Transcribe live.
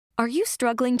Are you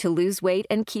struggling to lose weight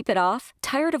and keep it off?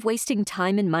 Tired of wasting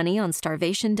time and money on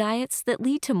starvation diets that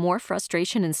lead to more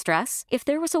frustration and stress? If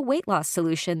there was a weight loss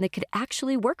solution that could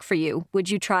actually work for you, would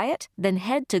you try it? Then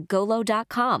head to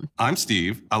Golo.com. I'm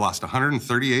Steve. I lost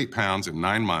 138 pounds in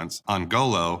 9 months on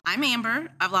Golo. I'm Amber.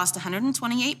 I've lost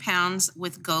 128 pounds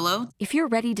with Golo. If you're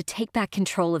ready to take back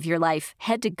control of your life,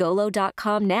 head to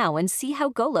Golo.com now and see how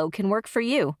Golo can work for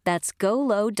you. That's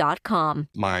Golo.com.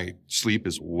 My sleep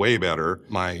is way better.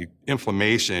 My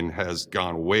inflammation has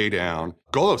gone way down.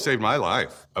 Golo saved my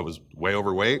life. I was way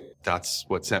overweight. That's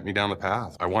what sent me down the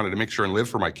path. I wanted to make sure and live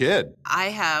for my kid. I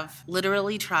have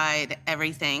literally tried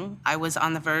everything. I was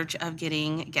on the verge of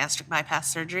getting gastric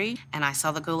bypass surgery, and I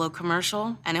saw the Golo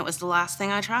commercial, and it was the last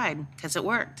thing I tried because it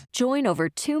worked. Join over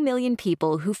 2 million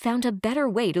people who found a better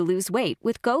way to lose weight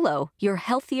with Golo. Your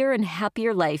healthier and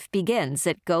happier life begins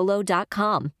at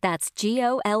Golo.com. That's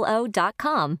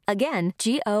Golo.com. Again,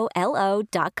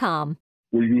 Golo.com.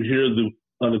 Where you hear the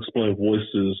unexplained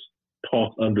voices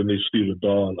talk underneath Stephen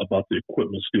Dawn about the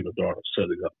equipment Stephen Dawn is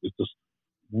setting up. It just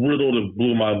riddled and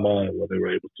blew my mind when they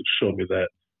were able to show me that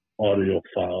audio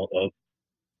file of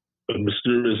a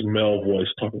mysterious male voice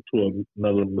talking to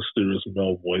another mysterious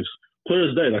male voice. Clear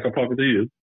as day, like I'm talking to you.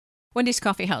 Wendy's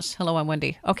Coffee House. Hello, I'm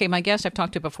Wendy. Okay, my guest I've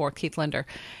talked to before, Keith Linder,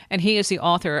 and he is the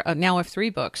author now of 3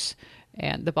 books,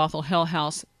 and the Bothell Hill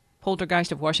House,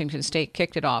 Poltergeist of Washington State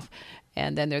kicked it off.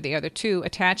 And then there are the other 2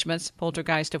 attachments,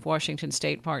 Poltergeist of Washington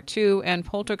State Part 2 and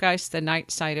Poltergeist, the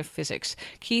Night Side of Physics.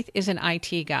 Keith is an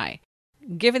IT guy.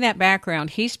 Given that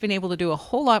background, he's been able to do a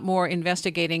whole lot more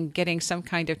investigating, getting some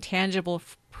kind of tangible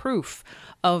proof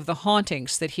of the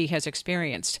hauntings that he has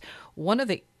experienced. One of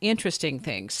the interesting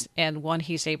things, and one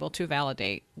he's able to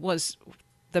validate, was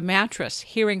the mattress,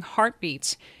 hearing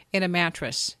heartbeats in a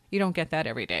mattress. You don't get that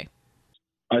every day.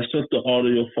 I sent the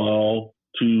audio file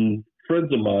to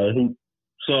friends of mine who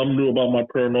some knew about my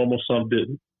paranormal, some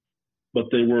didn't, but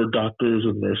they were doctors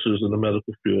and nurses in the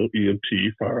medical field,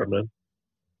 EMT, firemen,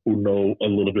 who know a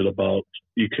little bit about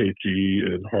EKG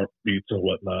and heartbeats and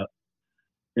whatnot.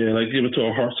 And I gave it to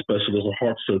a heart specialist, a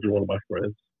heart surgeon, one of my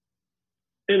friends,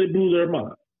 and it blew their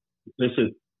mind. They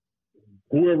said,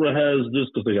 whoever has this,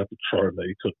 because they got the chart and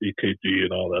they took EKG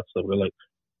and all that stuff, they're like,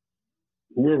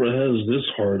 whoever has this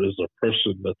heart is a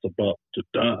person that's about to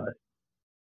die.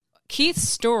 Keith's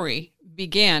story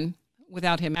began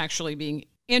without him actually being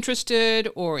interested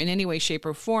or in any way, shape,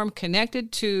 or form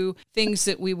connected to things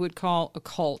that we would call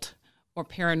occult or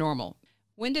paranormal.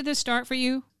 When did this start for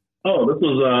you? Oh, this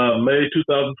was May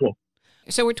 2012.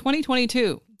 So we're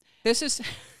 2022. This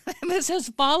has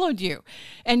followed you.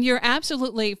 And you're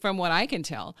absolutely, from what I can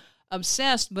tell,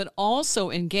 obsessed, but also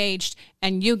engaged,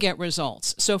 and you get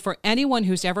results. So for anyone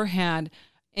who's ever had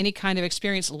any kind of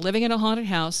experience living in a haunted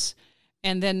house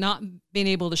and then not being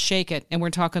able to shake it, and we're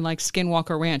talking like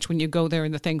Skinwalker Ranch, when you go there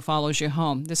and the thing follows you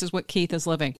home. This is what Keith is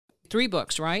living. 3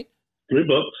 books, right? 3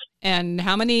 books. And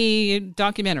how many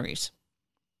documentaries?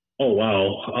 Oh,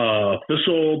 wow.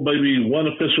 Official, maybe 1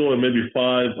 official and maybe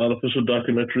 5 unofficial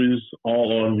documentaries,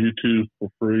 all on YouTube for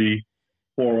free.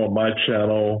 4 on my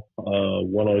channel,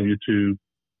 1 on YouTube.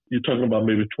 You're talking about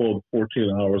maybe 12 to 14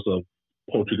 hours of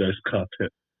Poltergeist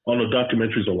content on the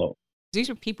documentaries alone. These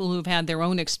are people who've had their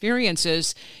own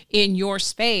experiences in your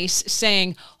space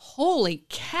saying, holy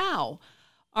cow.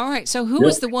 All right, so who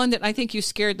was the one that I think you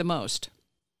scared the most?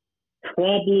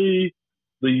 Probably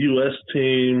the U.S.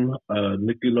 team,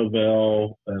 Nikki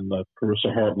Novell and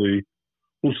Carissa Hartley,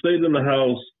 who stayed in the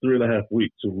house 3.5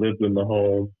 weeks, who lived in the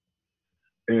home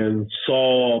and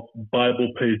saw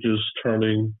Bible pages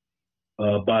turning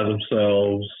by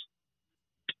themselves.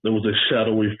 There was a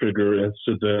shadowy figure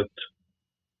incident.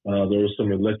 There was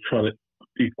some electronic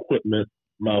equipment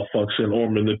malfunction or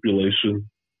manipulation.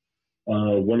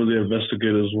 One of the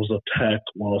investigators was attacked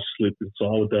while sleeping. So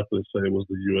I would definitely say it was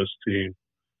the U.S. team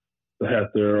that had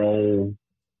their own,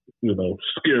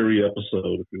 scary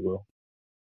episode, if you will.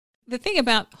 The thing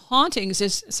about hauntings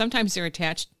is sometimes they're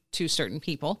attached to certain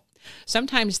people.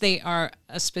 Sometimes they are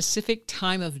a specific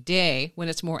time of day when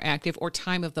it's more active, or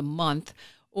time of the month,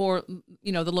 or,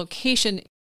 the location.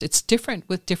 It's different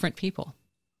with different people.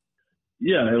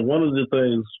 Yeah, and one of the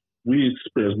things we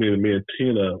experienced, me and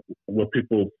Tina, what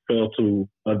people fail to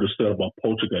understand about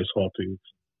poltergeist hauntings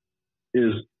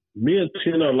is me and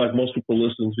Tina, like most people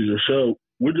listening to your show,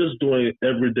 we're just doing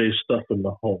everyday stuff in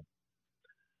the home.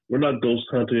 We're not ghost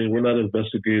hunting. We're not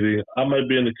investigating. I might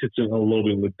be in the kitchen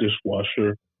unloading the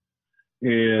dishwasher,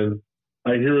 and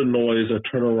I hear a noise. I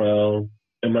turn around,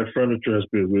 and my furniture has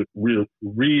been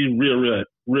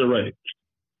rearranged.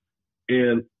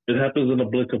 And it happens in the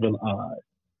blink of an eye.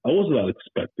 I was not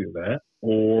expecting that.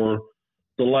 Or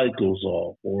the light goes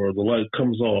off or the light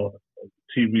comes on,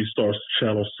 TV starts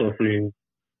channel surfing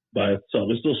by itself.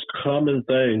 It's those common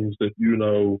things that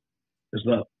is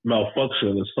not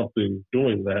malfunction, it's something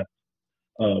doing that.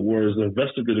 Whereas the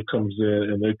investigator comes in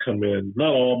and they come in, not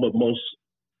all, but most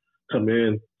come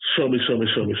in, show me.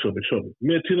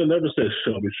 Me and Tina never said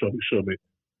show me.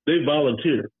 They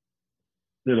volunteer,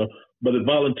 but they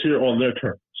volunteer on their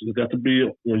terms. It got to be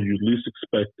when you least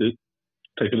expect it,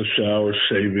 taking a shower,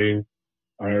 shaving,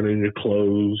 ironing your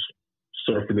clothes,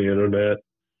 surfing the internet,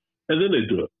 and then they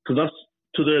do it because that's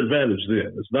to their advantage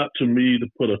then. It's not to me to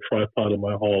put a tripod in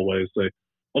my hallway and say,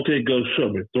 okay, go show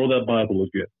me, throw that Bible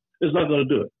again. It's not going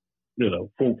to do it,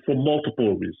 for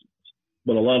multiple reasons.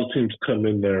 But a lot of teams come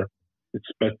in there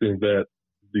expecting that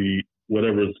the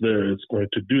whatever is there is going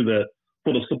to do that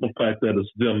for the simple fact that it's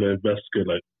them to investigate,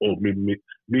 like, oh, me,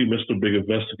 Mr. Big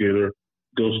Investigator,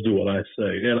 goes do what I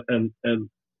say. And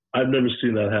I've never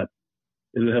seen that happen.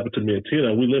 It happened to me and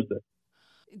Tina. We lived it.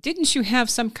 Didn't you have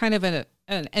some kind of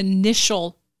an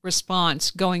initial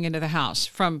response going into the house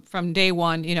from day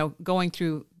one, going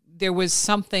through, there was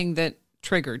something that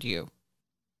triggered you?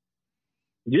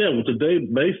 Yeah, with the day,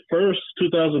 May 1st,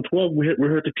 2012, we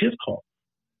heard the kid cough.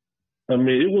 I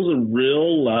mean, it was a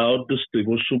real loud,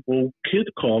 distinguishable kid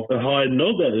cough. And how I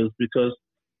know that is because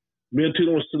me and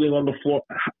Tina were sitting on the floor.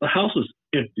 The house is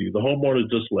empty. The homeowner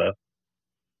just left.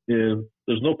 And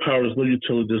there's no power, there's no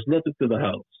utility, there's nothing to the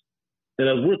house. And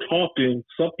as we're talking,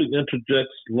 something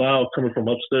interjects loud coming from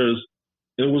upstairs.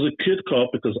 It was a kid cough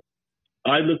because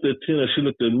I looked at Tina, she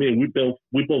looked at me, and we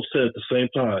both said at the same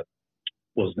time,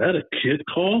 was that a kid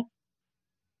cough?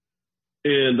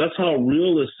 And that's how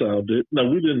real it sounded. Now,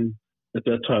 we didn't at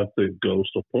that time think ghost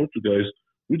or poltergeist.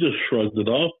 We just shrugged it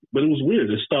off, but it was weird.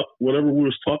 It stopped whatever we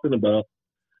were talking about,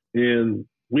 and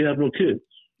we have no kids.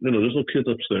 There's no kids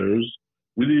upstairs.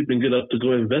 We didn't even get up to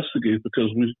go investigate because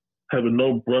we having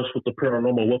no brush with the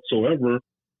paranormal whatsoever.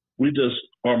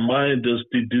 Our mind just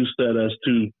deduced that as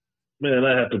to, man,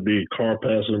 that had to be a car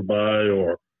passing by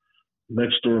or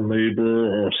next door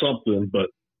neighbor or something. But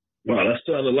wow, that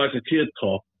sounded like a kid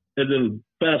cough. And then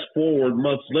fast forward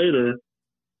months later,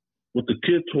 with the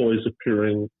kid toys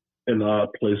appearing in odd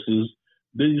places,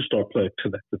 then you start playing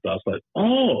connected dots. Like,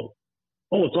 oh,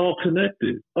 it's all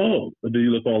connected. Oh, and then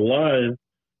you look online,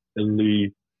 and the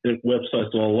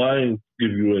websites online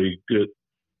give you a good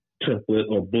template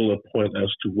or bullet point as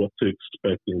to what to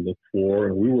expect and look for.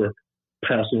 And we were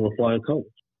passing with flying colors.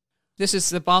 This is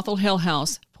the Bothell Hill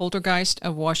House, Poltergeist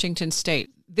of Washington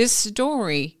State. This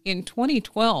story in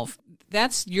 2012,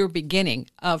 that's your beginning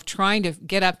of trying to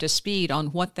get up to speed on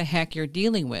what the heck you're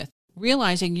dealing with,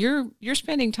 realizing you're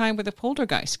spending time with a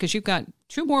poltergeist because you've got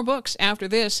 2 more books after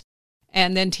this,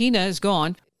 and then Tina is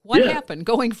gone. What happened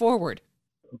going forward?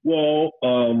 Well,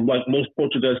 like most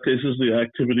poltergeist cases, the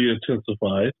activity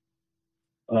intensified.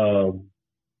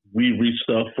 We reached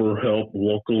out for help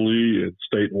locally and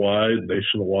statewide,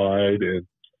 nationwide, and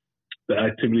the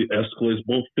activity escalates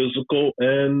both physical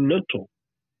and mental.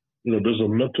 There's a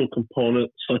mental component,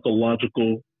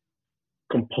 psychological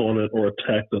component, or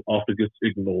attack that often gets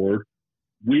ignored.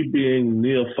 We being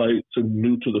neophytes and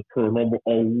new to the paranormal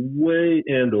are way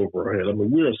in over our head. I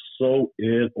mean, we are so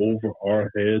in over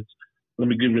our heads. Let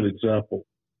me give you an example.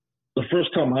 The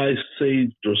first time I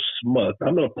saged or smudged,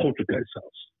 I'm in a poltergeist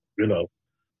house, The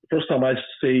first time I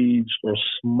saged or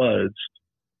smudged,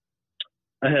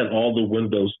 I had all the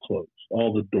windows closed,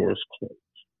 all the doors closed.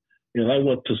 And I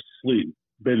went to sleep,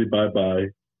 Betty bye-bye,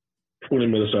 20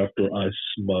 minutes after I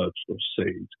smudged or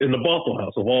saged. In the Bothell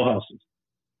house, of all houses.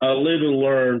 I later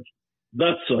learned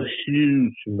that's a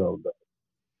huge no-no.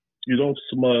 You don't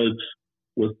smudge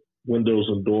with windows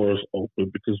and doors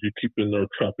open because you're keeping or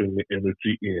trapping the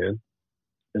energy in.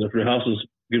 And if your house is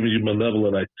giving you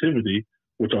malevolent activity,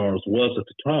 which ours was at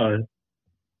the time,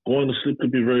 going to sleep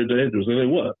could be very dangerous. And it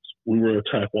was. We were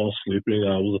attacked while sleeping.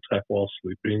 I was attacked while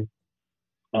sleeping.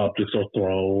 Objects are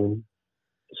thrown.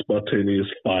 Spontaneous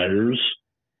fires.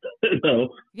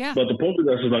 Yeah. But the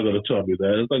poltergeist is not going to tell me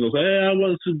that. It's not going to say, hey, I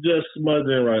wouldn't suggest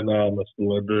smudging right now, Mr.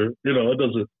 Linder. It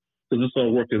doesn't, because it's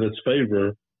not working in its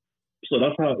favor. So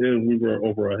that's how in we were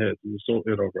over our heads. We were so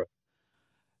in over our heads.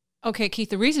 Okay,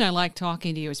 Keith, the reason I like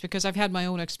talking to you is because I've had my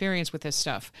own experience with this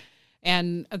stuff.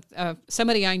 And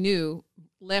somebody I knew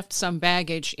left some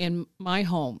baggage in my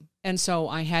home. And so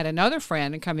I had another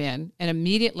friend come in, and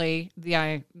immediately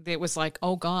it was like,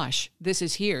 oh gosh, this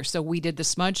is here. So we did the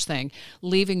smudge thing,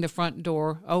 leaving the front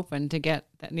door open to get,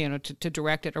 to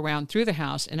direct it around through the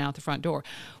house and out the front door.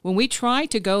 When we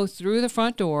tried to go through the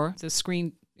front door, the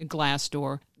screen glass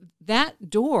door,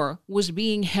 that door was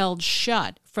being held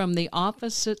shut from the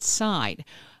opposite side.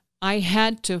 I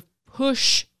had to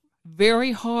push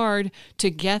very hard to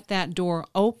get that door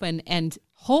open and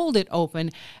hold it open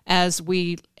as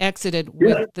we exited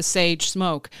with the sage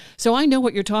smoke. So I know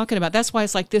what you're talking about. That's why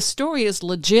it's like, this story is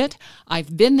legit.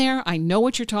 I've been there. I know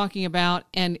what you're talking about.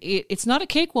 And it's not a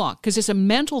cakewalk, because it's a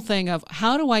mental thing of,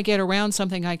 how do I get around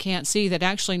something I can't see that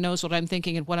actually knows what I'm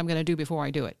thinking and what I'm going to do before I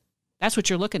do it? That's what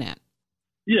you're looking at.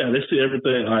 Yeah, they see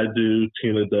everything I do,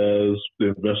 Tina does,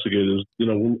 the investigators. You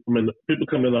know, when people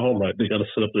come in the home, right, they got to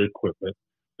set up their equipment.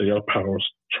 They got to power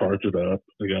charge it up.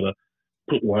 They got to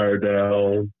put wire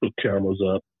down, put cameras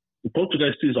up. The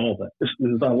poltergeist sees all that. It's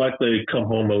not like they come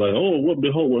home and like, oh,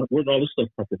 behold, where'd all this stuff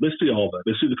come from? They see all that.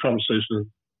 They see the conversation,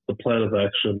 the plan of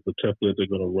action, the template they're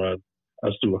going to run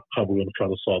as to how we're going to try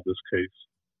to solve this case.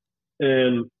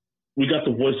 And we got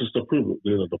the voices to prove it.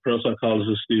 You know, the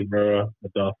parapsychologist Steve Mera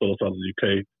and Bothell out of the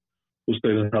UK, who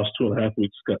stayed in the house 2.5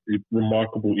 weeks, got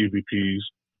remarkable EVPs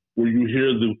where you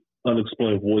hear the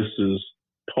unexplained voices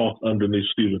talk underneath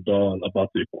Steve and Dawn about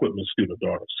the equipment Steve and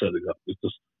Dawn are setting up. It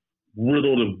just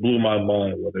riddled and blew my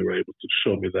mind when they were able to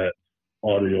show me that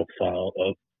audio file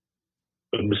of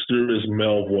a mysterious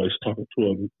male voice talking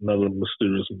to another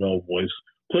mysterious male voice.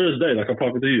 Clear as day, like I'm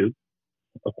talking to you.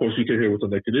 Of course, you can hear with the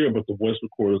naked ear, but the voice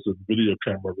recorders and video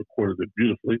camera recorded it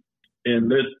beautifully.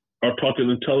 And they are talking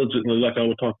intelligently like I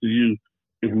would talk to you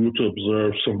if we were to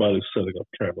observe somebody setting up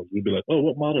cameras. We'd be like, oh,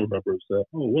 what model number is that?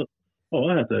 Oh, what? Oh,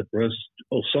 I have that breast.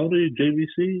 Oh, Sony,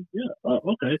 JVC? Yeah,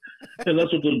 okay. And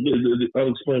that's what the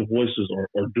unexplained voices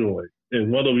are doing.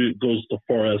 And one of you goes so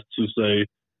far as to say,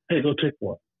 hey, go take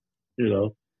one. You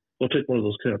know, go take one of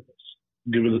those cameras.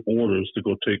 Give it orders to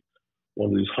go take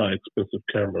one of these high expensive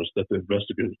cameras that the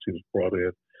investigative teams brought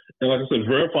in. And like I said,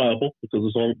 verifiable, because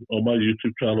it's on my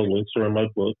YouTube channel, links are in my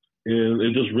book, and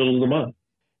it just riddles the mind.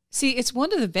 See, it's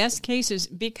one of the best cases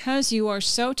because you are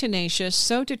so tenacious,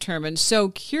 so determined, so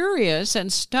curious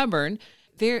and stubborn.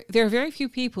 There are very few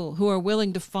people who are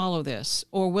willing to follow this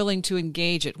or willing to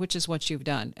engage it, which is what you've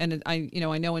done. And I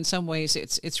know in some ways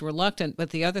it's reluctant,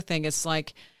 but the other thing is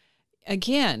like,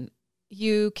 again,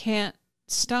 you can't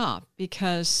stop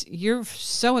because you're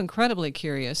so incredibly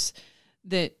curious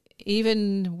that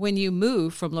even when you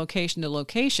move from location to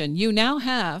location, you now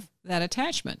have that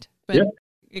attachment. But yeah.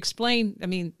 Explain,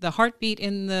 the heartbeat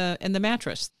in the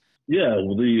mattress. Yeah,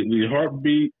 the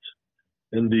heartbeat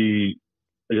and the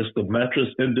mattress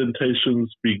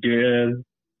indentations began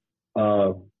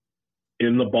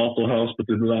in the Bothell house, but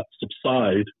did not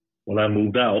subside when I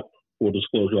moved out. Full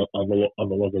disclosure, I no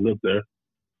longer live there.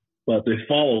 But they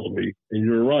followed me, and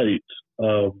you're right.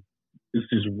 It's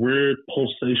these weird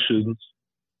pulsations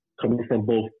coming from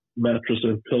both mattress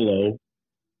and pillow,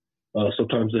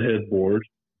 sometimes the headboard.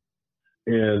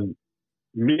 And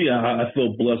me, I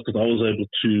feel blessed because I was able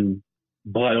to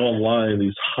buy online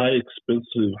these highly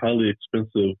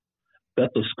expensive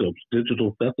stethoscopes,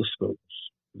 digital stethoscopes.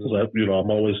 Because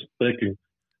I'm always thinking,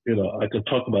 I can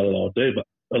talk about it all day, but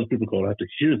other people are going to have to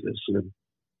hear this. And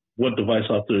what device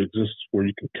out there exists where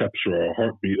you can capture a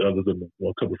heartbeat other than the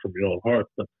one coming from your own heart?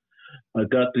 But I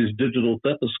got these digital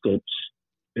stethoscopes,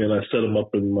 and I set them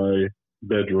up in my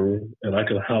bedroom, and I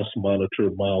can house monitor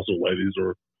miles away. These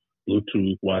are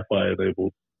Bluetooth, Wi-Fi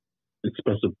enabled,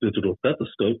 expensive digital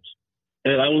stethoscopes.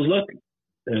 And I was lucky.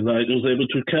 And I was able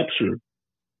to capture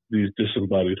these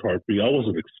disembodied heartbeats. I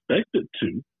wasn't expected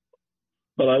to,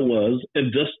 but I was.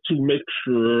 And just to make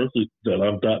sure that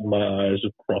I'm dotting my I's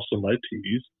and crossing my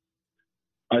T's,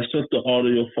 I sent the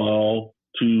audio file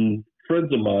to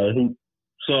friends of mine who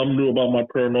some knew about my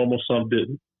paranormal, some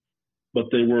didn't. But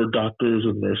they were doctors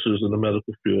and nurses in the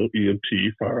medical field,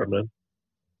 EMT, firemen,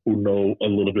 who know a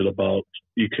little bit about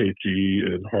EKG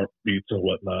and heartbeats and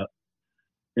whatnot.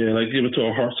 And I gave it to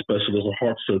a heart specialist, a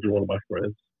heart surgeon, one of my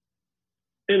friends.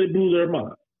 And it blew their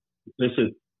mind. They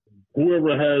said,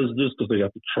 whoever has this, because they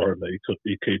got the chart and they took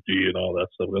EKG and all that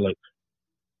stuff, they're like,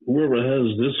 whoever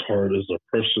has this heart is a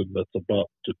person that's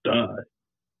about to die.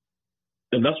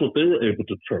 And that's what they were able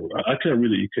to determine. I can't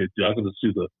read the EKG. I can just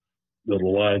see the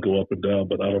line go up and down,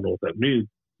 but I don't know what that means.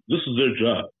 This is their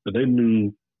job. And they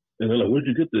knew. And they're like, where'd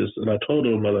you get this? And I told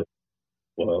them, I'm like,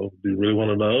 well, do you really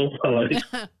want to know? I'm like,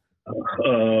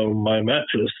 my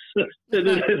mattress. And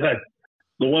then like,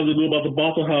 the ones that knew about the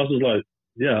Bothell house is like,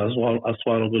 yeah, that's why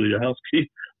I don't go to your house, Keith.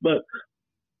 But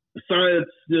science,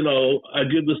 I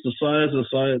give this to science, and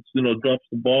science, drops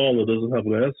the ball or doesn't have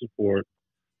an answer for it.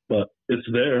 But it's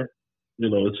there.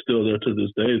 It's still there to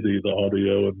this day, the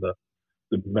audio and the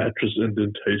mattress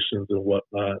indentations and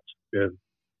whatnot. And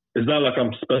it's not like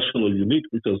I'm special or unique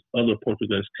because other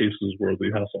poltergeist cases where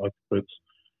the house occupants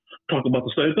talk about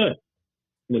the same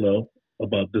thing,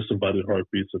 about disembodied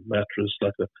heartbeats and mattress,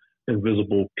 like an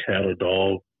invisible cat or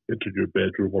dog entered your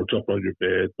bedroom or jumped on your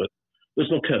bed. But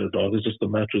there's no cat or dog. It's just the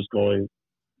mattress going,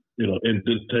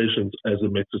 indentations as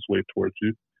it makes its way towards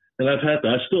you. And I've had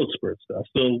that. I still experience that. I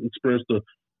still experience the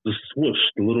swoosh,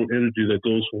 the little energy that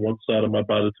goes from one side of my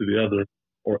body to the other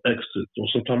or exits, or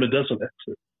sometimes it doesn't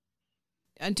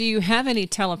exit. Do you have any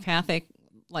telepathic,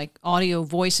 like audio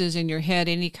voices in your head,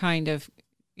 any kind of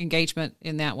engagement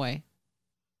in that way?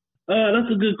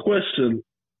 That's a good question.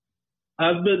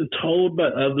 I've been told by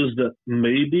others that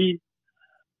maybe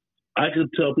I can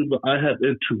tell people I have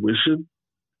intuition.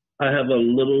 I have a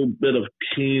little bit of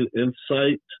keen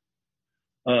insight.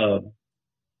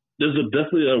 There's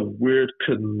definitely a weird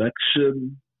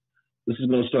connection. This is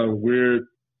going to sound weird.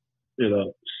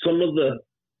 Some of the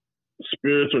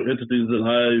spirits or entities that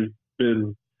I've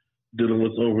been dealing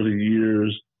with over the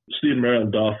years, Steve Merritt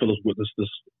and Bothell has witnessed this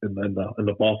in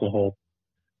the Bothell home.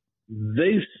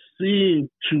 They seem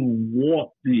to want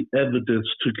the evidence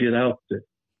to get out there.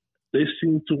 They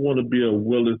seem to want to be a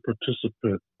willing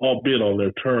participant, albeit on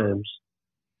their terms,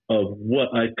 of what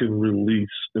I can release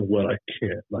and what I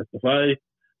can't. Like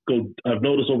I've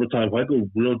noticed over time, if I go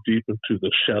real deep into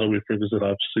the shadowy figures that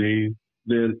I've seen,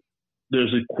 then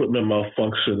there's equipment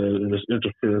malfunction and there's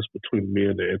interference between me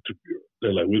and the interviewer.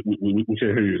 They're like, we can't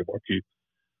hear you anymore, Keith.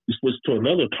 You switch to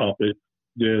another topic,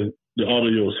 then the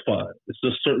audio is fine. It's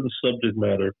just certain subject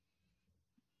matter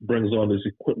brings on this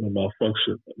equipment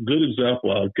malfunction. A good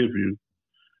example I'll give you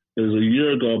is a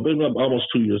year ago, almost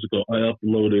 2 years ago, I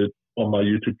uploaded on my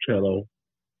YouTube channel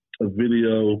a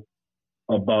video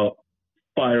about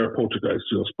fire poltergeist,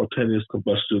 spontaneous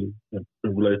combustion and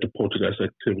related to poltergeist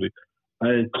activity.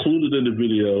 I included in the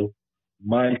video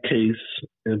my case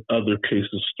and other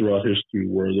cases throughout history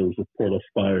where there was a report of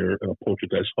fire in a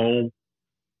poltergeist home.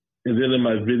 And then in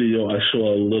my video, I show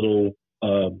a little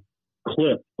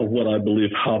clip of what I believe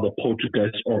how the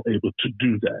poltergeists are able to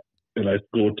do that. And I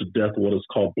go into depth what is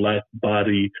called black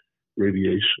body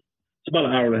radiation. It's about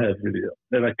an hour and a half video.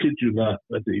 And I kid you not,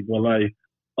 when I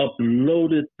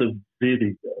uploaded the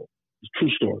video, it's a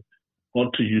true story,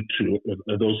 onto YouTube,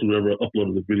 and those who ever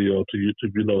uploaded the video to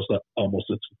YouTube, it's not almost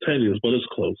instantaneous, but it's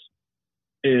close.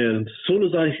 And as soon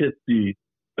as I hit the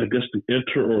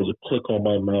enter or the click on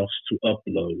my mouse to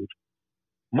upload,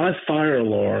 my fire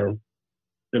alarm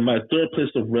in my third place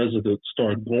of residence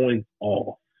started going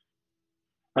off.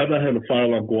 I've not had a fire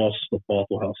alarm go off since the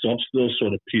Bothell house, so I'm still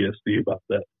sort of PSD about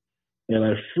that. And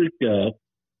I freak out.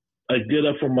 I get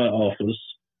up from my office,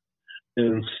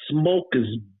 and smoke is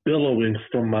billowing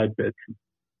from my bedroom.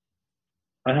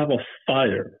 I have a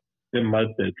fire in my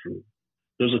bedroom.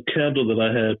 There's a candle that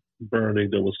I had burning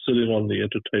that was sitting on the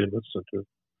entertainment center,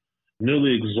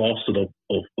 nearly exhausted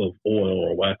of oil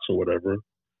or wax or whatever.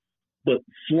 But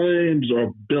flames are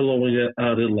billowing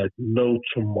out in like no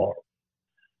tomorrow.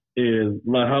 And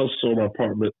my house or my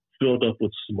apartment filled up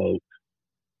with smoke.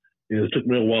 And it took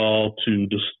me a while to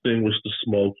distinguish the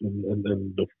smoke and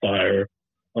the fire.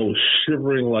 I was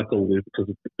shivering like a leaf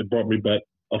because it brought me back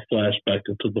a flashback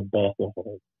into the Bothell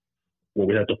home where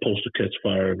we had the poster catch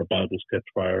fire and the Bibles catch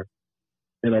fire.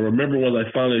 And I remember when I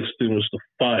finally extinguished the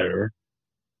fire,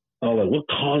 I was like, what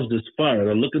caused this fire? And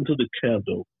I look into the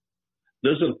candle.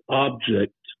 There's an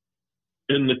object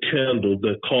in the candle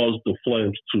that caused the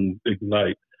flames to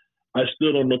ignite. I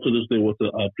still don't know to this day what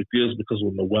the object is because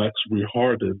when the wax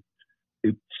rehardened,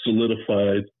 it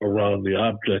solidified around the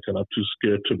object, and I'm too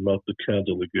scared to melt the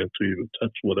candle again to even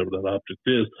touch whatever that object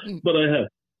is. But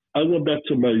I went back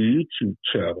to my YouTube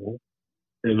channel,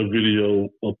 and the video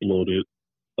uploaded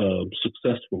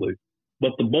successfully.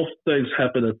 But both things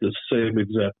happened at the same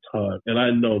exact time. And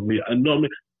I know me.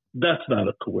 That's not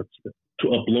a coincidence. To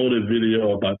upload a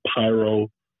video about pyro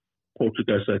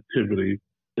poltergeist activity,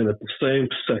 and at the same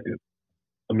second,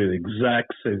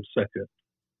 exact same second,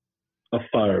 a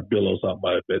fire billows out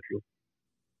my bedroom.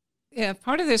 Yeah,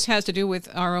 part of this has to do with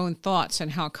our own thoughts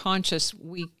and how conscious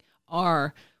we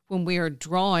are when we are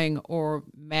drawing or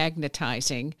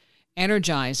magnetizing,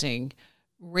 energizing,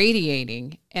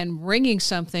 radiating, and bringing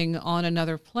something on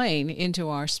another plane into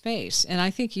our space. And I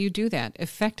think you do that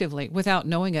effectively without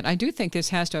knowing it. I do think this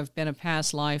has to have been a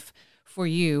past life for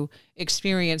you,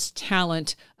 experience,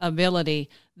 talent, ability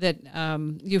that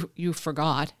you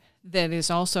forgot, that is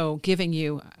also giving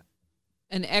you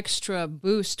an extra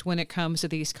boost when it comes to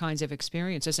these kinds of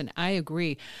experiences. And I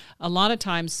agree. A lot of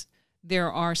times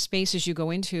there are spaces you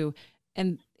go into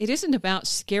and it isn't about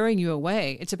scaring you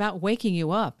away. It's about waking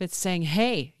you up. It's saying,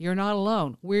 hey, you're not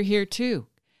alone. We're here too.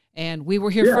 And we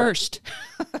were here first.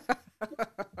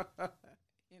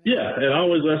 Yeah. And I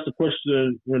always ask the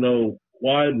question,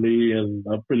 why me? And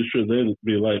I'm pretty sure they'd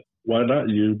be like, why not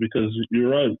you? Because you're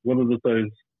right. One of the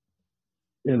things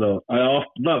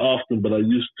not often, but I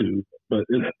used to, but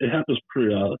it happens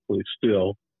periodically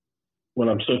still when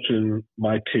I'm searching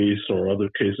my case or other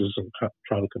cases and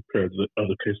trying to compare the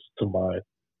other cases to mine.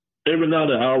 Every now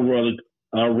and then I'll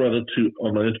run into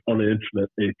on the internet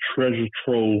a treasure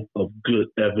trove of good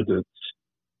evidence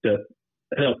that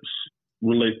helps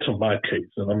relate to my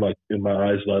case, and I'm like, and my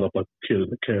eyes light up like a kid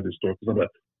in a candy store because I'm like,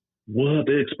 what,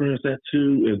 they experienced that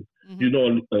too? And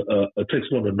it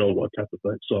takes one to know what type of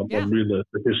thing. So I'm reading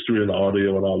the history and the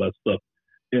audio and all that stuff,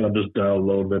 and I'm just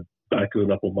downloading it, backing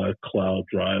it up on my cloud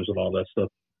drives and all that stuff.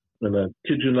 And then,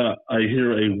 kid you not, I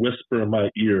hear a whisper in my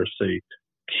ear say,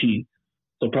 Keith.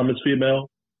 Sometimes it's female,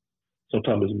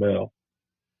 sometimes it's male.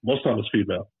 Most times it's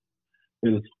female.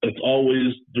 And it's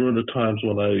always during the times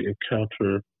when I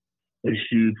encounter a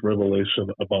huge revelation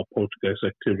about poltergeist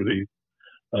activity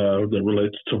that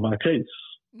relates to my case.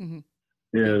 Mm-hmm.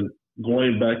 And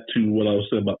going back to what I was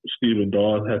saying about Steve and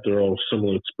Dawn had their own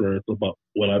similar experience about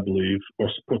what I believe or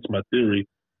supports my theory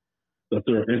that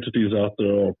there are entities out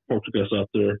there or poltergeists out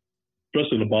there,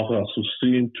 especially in the Bothell house, who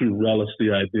seem to relish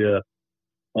the idea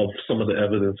of some of the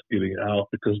evidence getting out,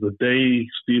 because the day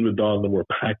Steve and Dawn were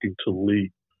packing to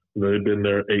leave, they've been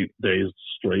there 8 days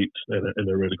straight and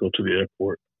they're ready to go to the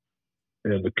airport.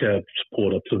 And the cab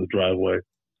pulled up to the driveway.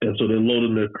 And so they're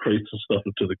loading their crates and stuff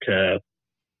into the cab.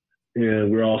 And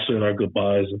we're all saying our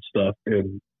goodbyes and stuff.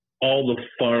 And all the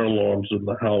fire alarms in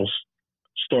the house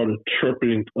started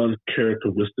chirping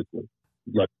uncharacteristically.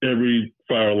 Like every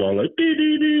fire alarm, like dee,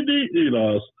 dee, dee, dee.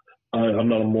 I'm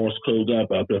not a Morse code guy,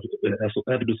 but it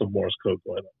had to be some Morse code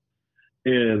going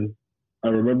on. And I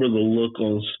remember the look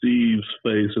on Steve's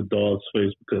face and Dawn's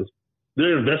face because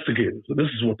they're investigators. And this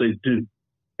is what they do.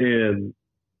 And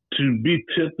to be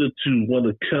tempted to want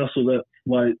to cancel that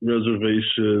flight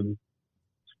reservation,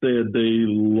 stay a day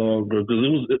longer, because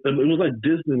it was like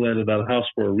Disneyland in that house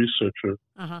for a researcher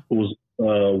who was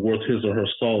worth his or her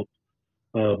salt,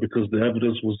 because the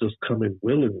evidence was just coming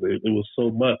willingly. It was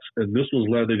so much, and this was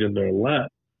landing in their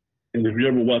lap. And if you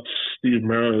ever watch Steve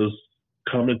Mara's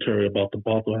commentary about the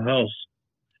Bothell house,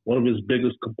 one of his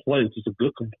biggest complaints, it's a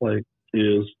good complaint,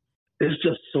 is it's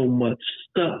just so much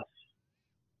stuff.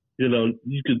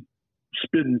 You could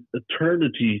spend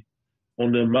eternity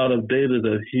on the amount of data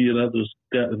that he and others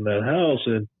got in that house,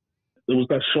 and it was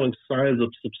not showing signs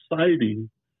of subsiding,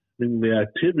 meaning the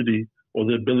activity or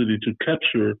the ability to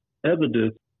capture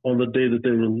evidence on the day that they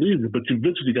were leaving. But you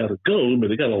eventually got to go. I mean,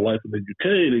 they got a life in the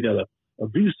UK, they got a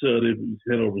visa, they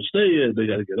had overstayed, they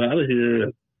got to get out of here.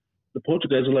 And the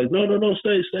Poltergeists are like, no,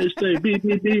 stay, beep,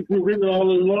 beep, beep. We're ringing all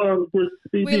the alarms.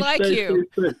 Beep, we like stay, you.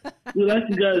 Stay. We like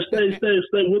you guys. Stay.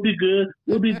 We'll be good.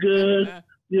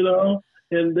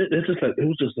 And it's just like, it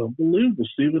was just unbelievable.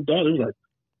 Steve and Dawn, it was like,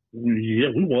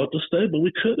 we wanted to stay, but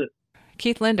we couldn't.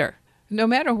 Keith Linder, no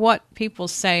matter what people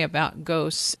say about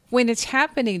ghosts, when it's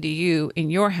happening to you in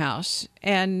your house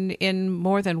and in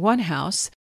more than one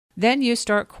house, then you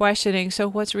start questioning, so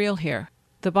what's real here?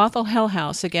 The Bothell Hell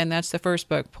House, again, that's the first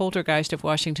book, Poltergeist of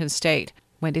Washington State,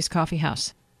 Wendy's Coffee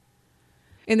House.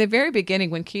 In the very beginning,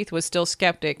 when Keith was still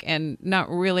skeptic and not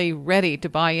really ready to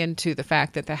buy into the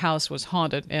fact that the house was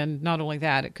haunted, and not only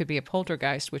that, it could be a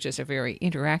poltergeist, which is a very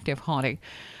interactive haunting,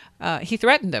 he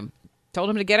threatened him, told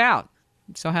him to get out.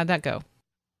 So how'd that go?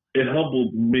 It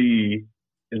humbled me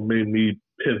and made me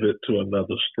pivot to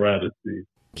another strategy.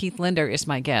 Keith Linder is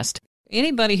my guest.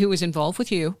 Anybody who is involved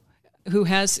with you, who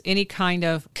has any kind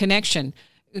of connection,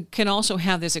 can also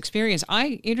have this experience.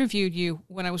 I interviewed you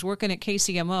when I was working at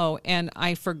KCMO, and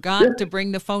I forgot to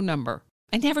bring the phone number.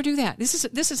 I never do that. This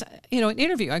is an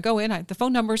interview. I go in, the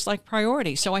phone number is like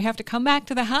priority, so I have to come back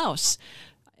to the house.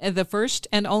 The first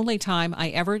and only time I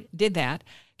ever did that,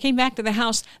 came back to the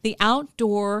house, the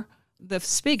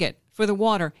spigot for the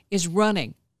water is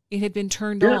running. It had been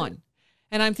turned on.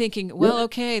 And I'm thinking, well,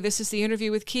 okay, this is the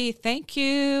interview with Keith. Thank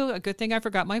you. A good thing I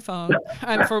forgot my phone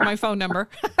for my phone number.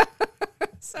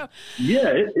 So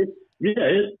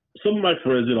some of my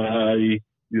friends,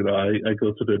 I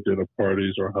go to their dinner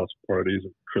parties or house parties,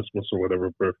 Christmas or whatever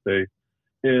birthday,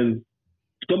 and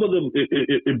some of them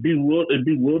it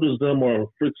bewilders them or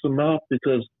freaks them out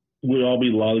because we'll all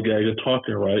be lollygagging,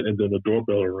 talking, right, and then the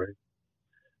doorbell will ring,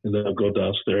 and then I'll go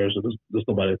downstairs and there's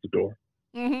nobody at the door.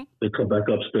 Mm-hmm. They come back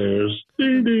upstairs,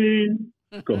 ding, ding,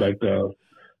 go back down.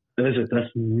 And I said, that's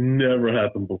never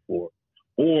happened before.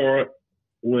 Or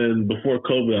before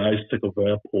COVID, I used to take a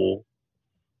van pool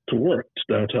to work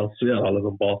downtown Seattle. I live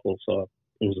in Bothell, so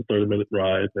it was a 30-minute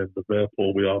ride. And the van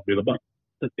pool, we all meet about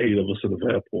 8 of us in the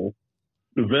van pool.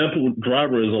 The van pool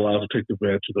driver is allowed to take the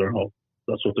van to their home.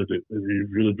 That's what they do. If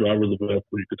you're the driver of the van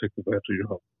pool, you can take the van to your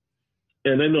home.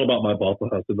 and they know about my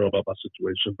Bothell house. They know about my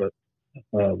situation, but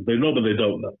they know, but they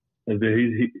don't know. And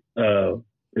then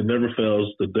it never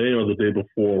fails, the day or the day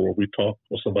before, when we talk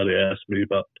or somebody asks me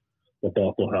about the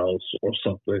Bothell house or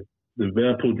something, the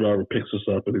van pool driver picks us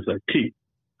up and he's like, Keith.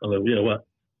 I'm like, yeah, what?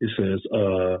 He says,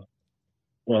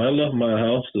 when I left my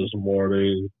house this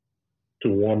morning to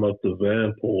warm up the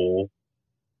van pool,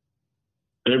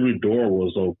 every door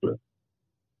was open.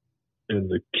 And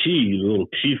the little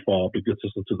key fob that gets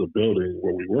us into the building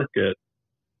where we work at,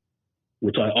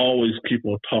 which I always keep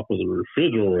on top of the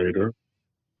refrigerator,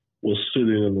 was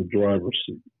sitting in the driver's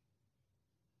seat.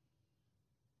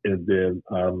 And then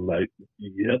I'm like,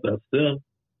 yeah, that's them.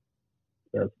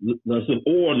 That's them.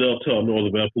 Or they'll tell me, or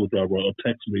the van pool driver will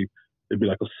text me. It'd be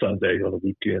like a Sunday on a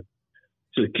weekend.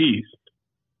 Say, Keith,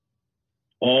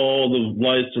 all the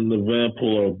lights in the van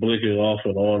pool are blinking off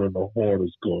and on, and the horn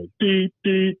is going deep,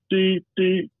 deep, deep,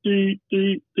 deep, deep,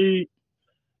 deep, deep.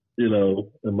 You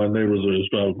know, and my neighbors are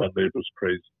just driving my neighbors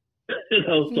crazy. You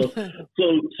know,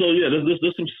 so yeah,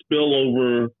 there's some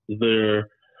spillover there.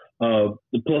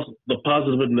 The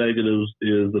positive and negatives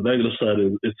is, the negative side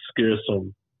is it scares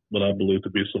some, what I believe to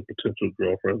be some potential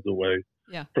girlfriends away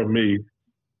from me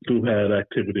who had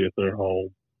activity at their home,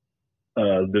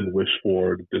 didn't wish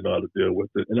for it, didn't know how to deal with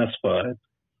it, and that's fine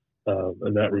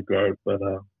in that regard. But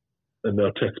and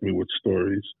they'll text me with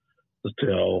stories to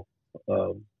tell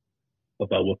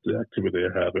about what the activity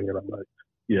they're having, and I'm like,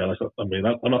 yeah, I mean,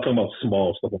 I'm not talking about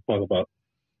small stuff. I'm talking about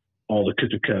all the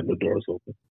kitchen cabinet doors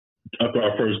open after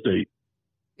our first date,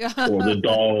 or the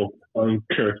dog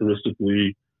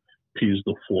uncharacteristically pees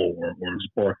the floor or is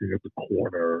barking at the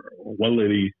corner. One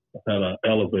lady had an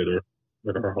elevator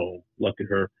in her home, lucky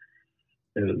her,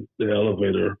 and the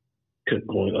elevator kept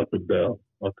going up and down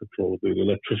uncontrollably. The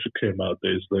electrician came out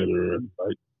days later, and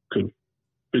I couldn't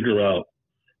figure out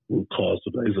root cause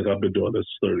of that. He's like, I've been doing this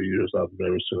 30 years. I've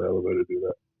never seen an elevator do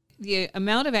that. The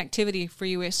amount of activity for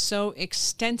you is so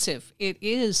extensive. It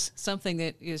is something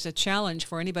that is a challenge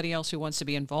for anybody else who wants to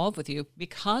be involved with you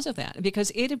because of that,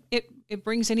 because it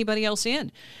brings anybody else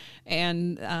in.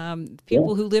 And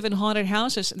people who live in haunted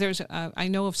houses, I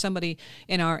know of somebody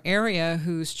in our area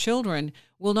whose children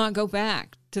will not go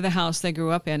back to the house they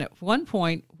grew up in. At one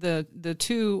point, the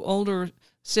two older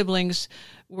siblings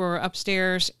were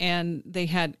upstairs and they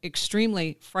had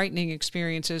extremely frightening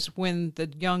experiences. When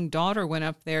the young daughter went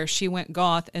up there, she went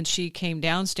goth and she came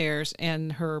downstairs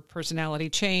and her personality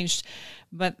changed.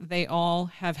 But they all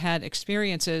have had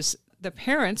experiences. The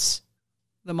parents,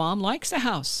 the mom likes the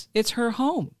house. It's her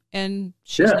home and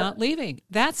she's not leaving.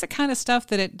 That's the kind of stuff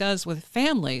that it does with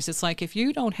families. It's like, if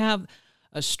you don't have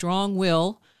a strong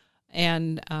will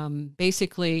and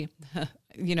basically,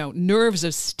 nerves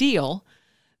of steel,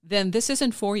 then this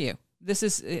isn't for you.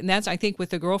 And that's, I think,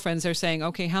 with the girlfriends, they're saying,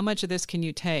 okay, how much of this can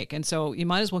you take? And so you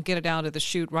might as well get it out of the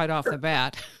chute right off the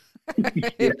bat.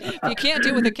 If you can't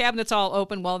deal with the cabinets all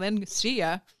open, well, then see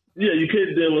ya. Yeah, you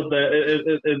can't deal with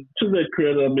that. And to their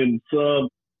credit, I mean,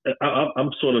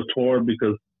 I'm sort of torn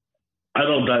because I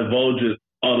don't divulge it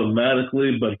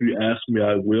automatically, but if you ask me,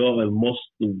 I will. And most,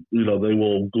 they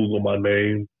will Google my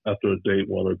name after a date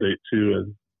 1 or date 2,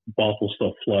 and Bothell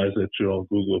stuff flies at you on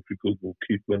Google if you Google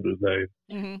Keith Linder's name.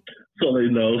 Mm-hmm. So they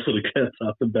know, so the cat's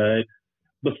out the bag.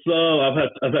 But some,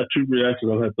 I've had two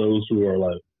reactions. I've had those who are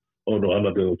like, oh no, I'm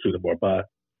not dealing with you anymore, bye.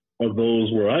 Or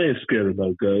those where I ain't scared of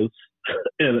no ghosts.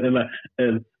 and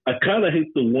I kind of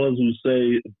hate the ones who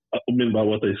say, by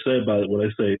what they say about it, when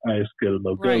they say I ain't scared of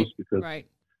no ghosts, because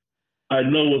I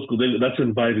know that's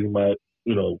inviting my,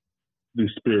 these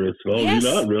spirits. Oh, yes.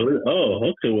 You're not really? Oh,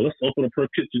 okay. Well, let's open up her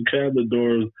kitchen cabinet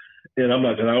doors. And I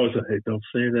always say, hey, don't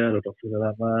say that, or don't say that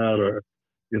out loud, or,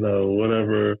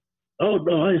 whatever. Oh,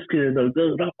 no, I ain't scared. No,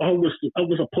 I wish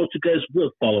a Poltergeist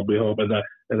would follow me home. And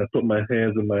I put my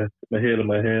hands in my head in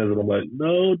my hands, and I'm like,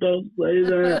 no, don't say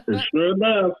that. And sure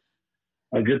enough,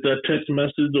 I get that text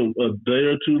message a day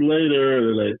or two later, and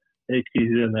they're like, hey, Keith,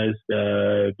 you're a nice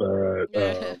guy,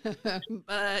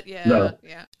 but yeah, no.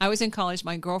 Yeah. I was in college,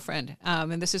 my girlfriend,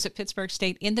 and this is at Pittsburgh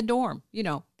State, in the dorm.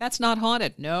 That's not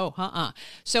haunted. No,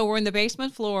 So we're in the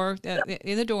basement floor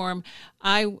in the dorm.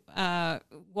 I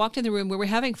walked in the room. We were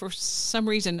having, for some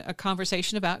reason, a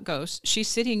conversation about ghosts. She's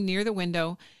sitting near the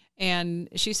window, and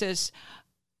she says,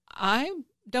 I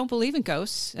don't believe in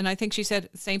ghosts. And I think she said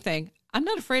the same thing. I'm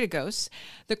not afraid of ghosts.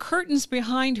 The curtains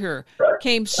behind her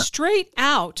came straight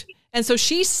out. And so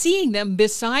she's seeing them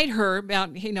beside her,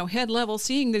 about, head level,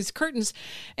 seeing these curtains.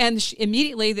 And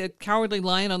immediately the Cowardly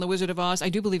Lion on The Wizard of Oz, I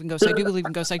do believe in ghosts, I do believe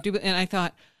in ghosts, And I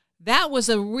thought, that was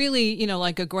a really,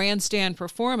 like a grandstand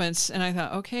performance. And I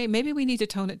thought, okay, maybe we need to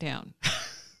tone it down.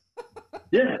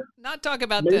 Yeah. Not talk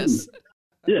about this.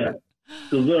 Yeah.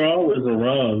 Because they're always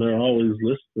around, they're always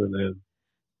listening, and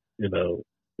you know,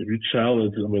 if you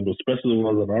challenge, I mean, especially the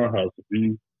ones in our house, if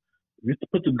you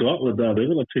put the gauntlet down, they're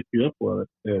gonna take you up on it,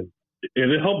 and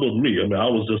it humbled me. I mean, I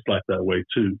was just like that way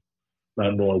too,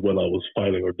 not knowing what I was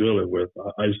fighting or dealing with.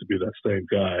 I used to be that same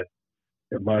guy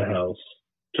in my house,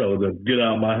 telling them, "Get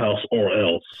out of my house or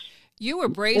else." You were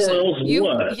brazen. Or else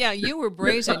what? Yeah, you were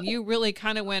brazen. You really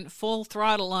kind of went full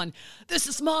throttle on, this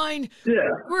is mine. Yeah.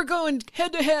 We're going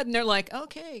head to head. And they're like,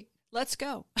 okay, let's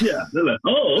go. Yeah. They're like,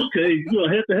 oh, okay. You go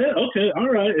head to head. Okay. All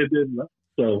right. And then,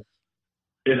 so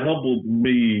it humbled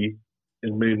me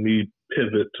and made me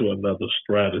pivot to another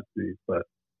strategy. But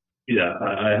yeah,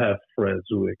 I have friends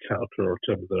who encounter or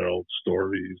tell me their own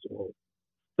stories or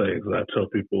things. And I tell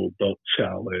people, don't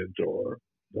challenge or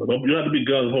you don't have to be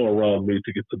gung ho around me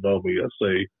to get to know me. I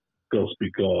say, ghosts be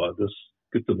gone. Just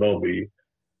get to know me.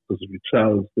 Because if you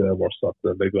challenge them or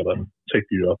something, they're going to take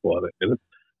you up on it. And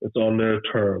it's on their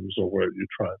terms or where you're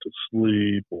trying to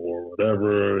sleep or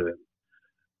whatever. And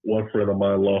one friend of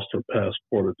mine lost her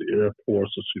passport at the airport,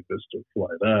 so she missed her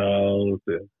flight out.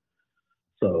 And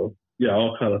so, yeah,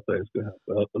 all kind of things can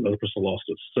happen. Another person lost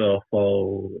their cell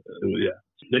phone. Yeah,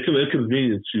 they can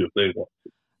inconvenience you if they want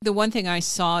to. The one thing I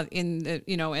saw in the,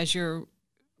 as your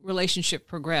relationship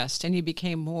progressed and you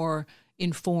became more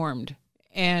informed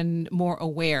and more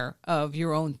aware of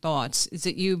your own thoughts is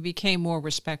that you became more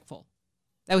respectful.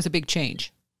 That was a big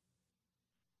change.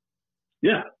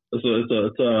 Yeah, it's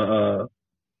just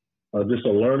a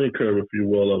learning curve, if you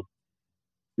will, of,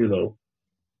 we don't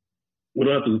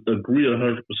have to agree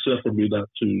 100% for me not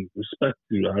to respect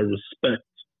you. I respect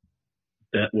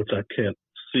that which I can't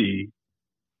see.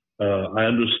 I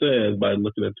understand by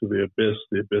looking into the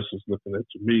abyss is looking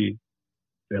into me,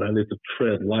 and I need to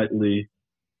tread lightly.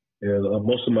 And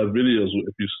most of my videos,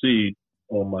 if you see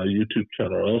on my YouTube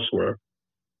channel or elsewhere,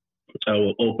 I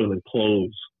will open and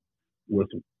close with,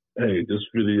 hey, this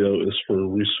video is for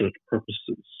research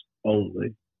purposes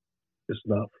only. It's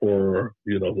not for,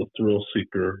 the thrill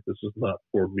seeker. This is not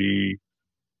for me,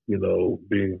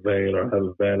 being vain or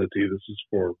having vanity. This is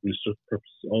for research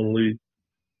purposes only.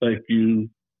 Thank you.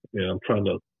 And I'm trying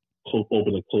to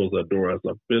open and close that door as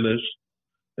I'm finished.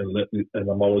 And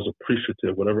I'm always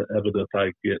appreciative. Whatever evidence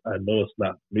I get, I know it's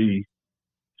not me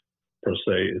per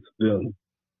se. It's them,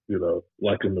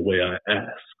 liking the way I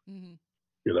ask. Mm-hmm.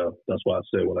 That's why I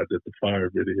said when I did the fire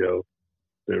video,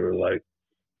 they were like,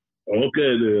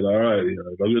 okay, dude, all right,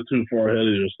 don't get too far ahead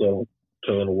of yourself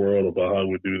telling the world about how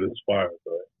we do this fire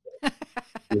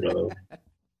thing.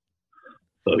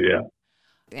 So, yeah.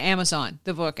 Amazon,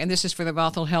 the book, and this is for the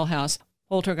Bothell Hell House,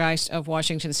 Poltergeist of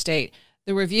Washington State.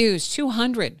 The reviews,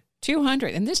 200,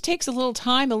 and this takes a little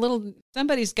time,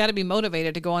 somebody's got to be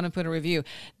motivated to go on and put a review.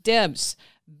 Deb's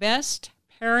best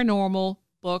paranormal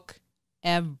book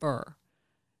ever.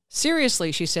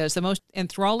 Seriously, she says, the most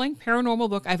enthralling paranormal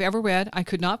book I've ever read. I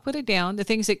could not put it down. The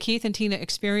things that Keith and Tina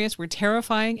experienced were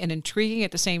terrifying and intriguing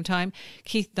at the same time.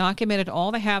 Keith documented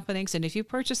all the happenings, and if you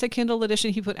purchase the Kindle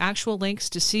edition, he put actual links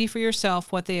to see for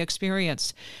yourself what they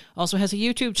experienced. Also has a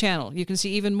YouTube channel. You can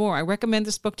see even more. I recommend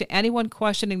this book to anyone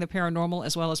questioning the paranormal,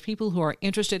 as well as people who are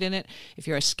interested in it. If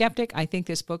you're a skeptic, I think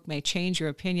this book may change your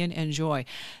opinion. Enjoy.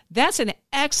 That's an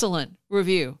excellent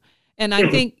review. And I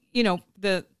think,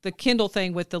 the Kindle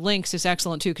thing with the links is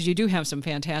excellent, too, because you do have some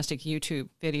fantastic YouTube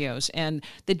videos. And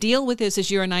the deal with this is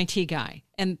you're an IT guy.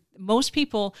 And most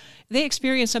people, they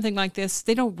experience something like this,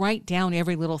 they don't write down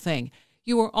every little thing.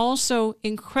 You are also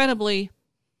incredibly,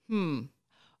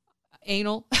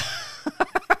 anal.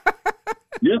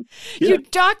 Yeah. You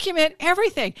document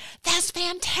everything. That's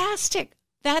fantastic.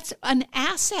 That's an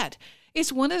asset.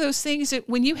 It's one of those things that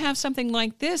when you have something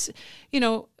like this,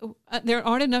 there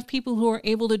aren't enough people who are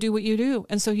able to do what you do.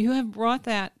 And so you have brought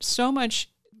that so much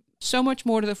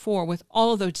more to the fore with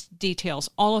all of those details,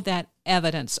 all of that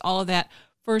evidence, all of that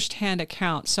firsthand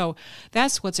account. So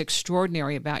that's what's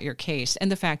extraordinary about your case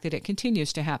and the fact that it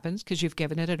continues to happen because you've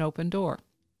given it an open door.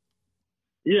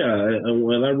 Yeah, and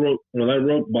when I wrote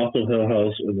Bothell Hell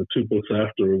House and the two books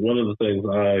after, one of the things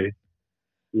I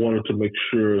wanted to make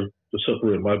sure to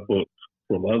separate my book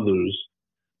from others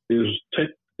is take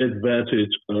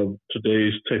advantage of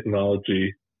today's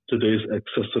technology, today's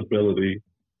accessibility.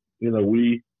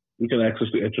 We can access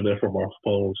the internet from our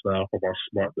phones now, from our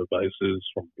smart devices,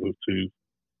 from Bluetooth.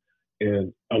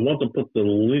 And I want to put the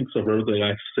links of everything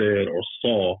I said or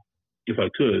saw, if I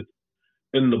could,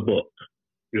 in the book.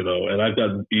 And I've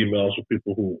gotten emails from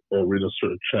people who are reading a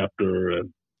certain chapter,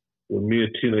 and when me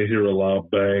and Tina hear a loud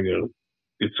bang and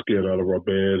get scared out of our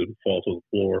bed and fall to the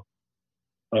floor,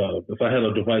 if I had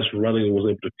a device running and was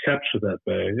able to capture that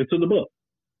bang, it's in the book.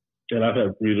 And I've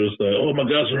had readers say, "Oh my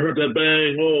gosh, I heard that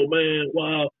bang! Oh man,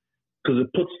 wow!" Because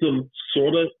it puts them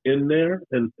sort of in there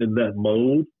in that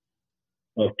mode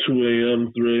of 2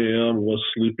 a.m., 3 a.m., was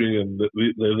sleeping and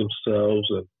they themselves.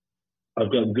 And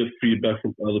I've gotten good feedback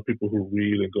from other people who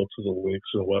read and go to the links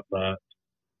and whatnot.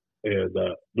 And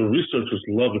the researchers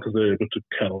love it because they're able to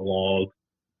catalog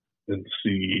and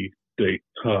see date,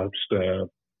 time stamp,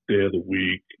 day of the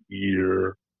week,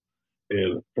 year.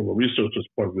 And from a researcher's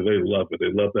point of view, they love it.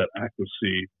 They love that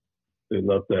accuracy. They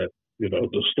love that,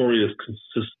 the story is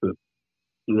consistent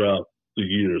throughout the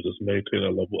years. It's maintained a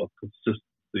level of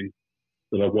consistency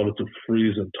that I wanted to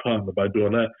freeze in time. And by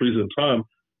doing that, freeze in time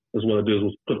is what I did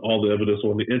was put all the evidence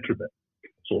on the internet.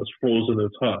 So it's frozen in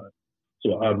time.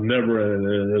 So I've never, and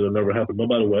it'll never happen.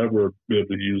 Nobody will ever be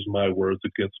able to use my words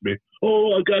against me.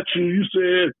 Oh, I got you. You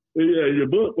said, yeah, your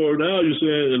book, or now you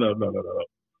said, no.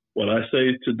 What I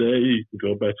say today, you can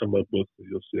go back to my book and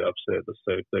you'll see I've said the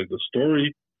same thing. The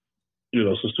story,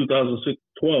 since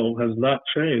 2012 has not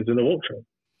changed and it won't change.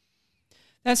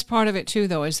 That's part of it too,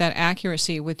 though, is that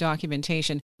accuracy with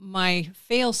documentation. My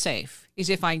fail-safe is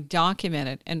if I document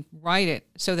it and write it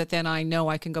so that then I know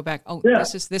I can go back,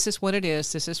 this is what it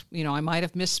is. This is, I might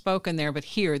have misspoken there, but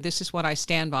here, this is what I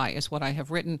stand by, is what I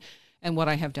have written and what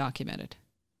I have documented.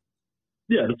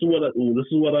 Yeah, this is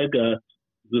what I got.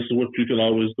 This is what you can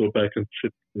always go back and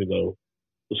check, the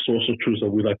source of truth that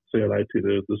we like to say at IT.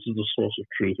 This is the source of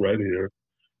truth right here.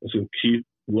 It's in Keith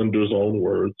Linder's own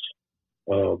words.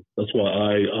 That's why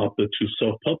I opted to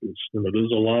self-publish.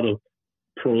 There's a lot of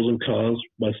pros and cons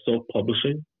by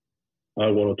self-publishing. I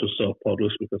wanted to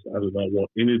self-publish because I did not want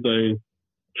anything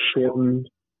shortened,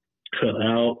 cut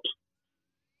out,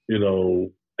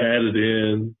 added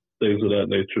in, things of that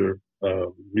nature.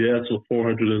 It's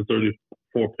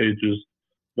 434 pages,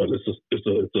 but it's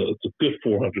a good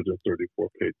 434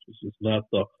 pages. It's not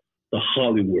the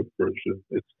Hollywood version.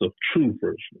 It's the true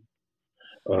version.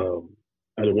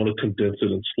 I don't want to condense it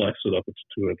and slice it up into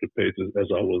 200 pages as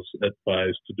I was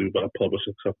advised to do by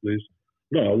publishing companies.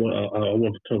 No, I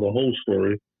want to tell the whole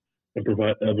story and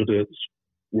provide evidence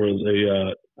where they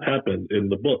happened in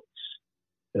the books.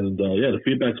 And the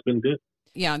feedback's been good.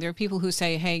 Yeah, there are people who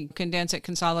say, hey, condense it,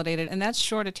 consolidate it, and that's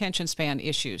short attention span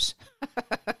issues.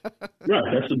 Right.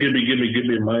 That's the give me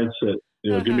mindset.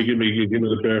 Give me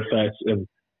the bare facts. And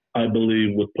I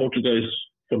believe with Poltergeist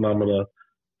phenomena,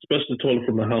 especially totally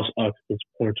from the house occupant's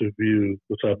point of view,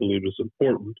 which I believe is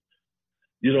important,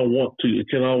 you don't want to, it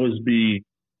can always be,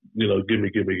 give me.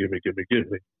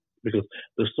 Because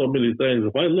there's so many things.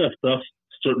 If I left off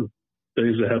certain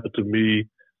things that happened to me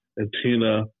and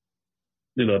Tina,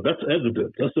 that's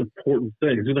evidence. That's important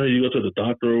things. You go to the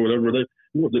doctor or whatever, they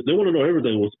want to know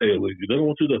everything was ailing you. They don't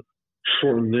want you to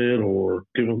shorten it or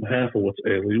give them half of what's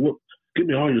ailing you. Give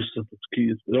me all your symptoms,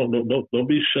 kids. Don't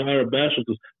be shy or bashful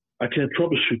because I can't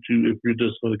troubleshoot you if you're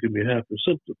just going to give me half your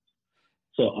symptoms.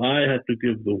 So I had to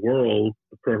give the world,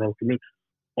 the paranormal community,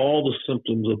 all the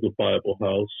symptoms of the Bible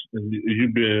house. And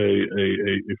you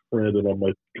being a friend and on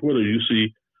my Twitter, you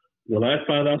see, when I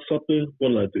find out something,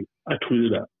 what do? I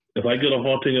tweet it out. If I get a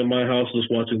haunting in my house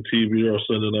just watching TV or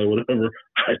Sunday night, whatever,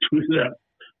 I tweet it out.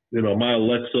 My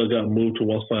Alexa got moved to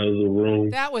one side of the room.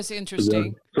 That was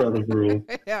interesting. To the other side of the room.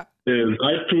 Yeah. And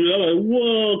I tweeted out, like,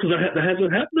 whoa, because that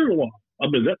hasn't happened in a while. I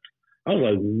was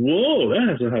like, whoa, that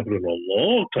hasn't happened in a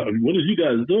long time. What are you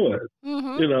guys doing?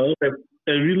 Mm-hmm.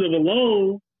 And you live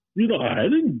alone, I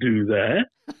didn't do that.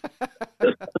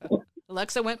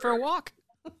 Alexa went for a walk.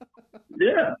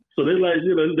 Yeah. So they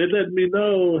they let me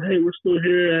know, hey, we're still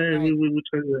here. Hey, right. we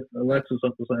turn the Alexa's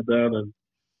upside down and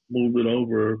move it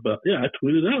over. But yeah, I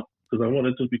tweeted out because I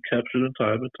wanted to be captured in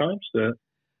time and timestamp.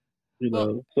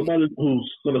 Somebody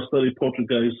who's going to study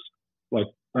poltergeist, like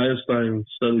Einstein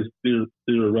studies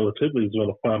theory of relativity, is going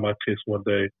to find my case one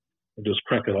day and just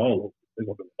crack it all over. They're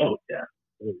going to go, oh yeah.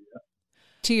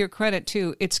 To your credit,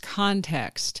 too, it's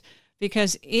context.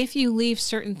 Because if you leave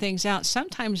certain things out,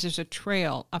 sometimes there's a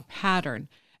trail, a pattern,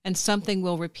 and something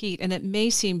will repeat. And it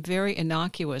may seem very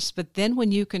innocuous, but then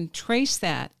when you can trace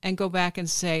that and go back and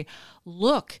say,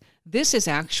 look, this is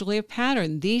actually a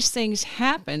pattern. These things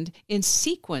happened in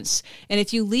sequence. And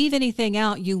if you leave anything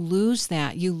out, you lose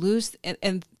that. You lose,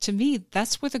 and to me,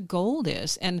 that's where the gold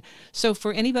is. And so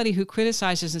for anybody who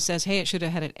criticizes and says, hey, it should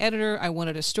have had an editor, I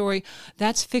wanted a story,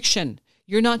 that's fiction.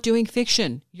 You're not doing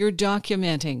fiction. You're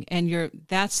documenting, and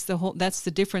that's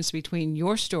the difference between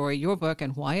your story, your book,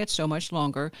 and why it's so much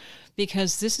longer,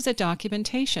 because this is a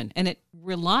documentation, and it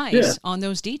relies on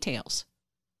those details.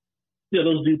 Yeah,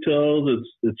 those details.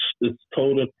 It's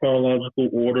told in chronological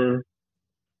order.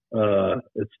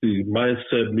 It's the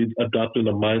mindset, adopting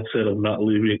the mindset of not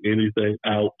leaving anything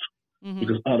out.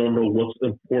 because I don't know what's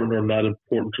important or not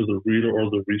important to the reader or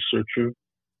the researcher.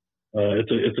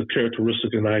 It's a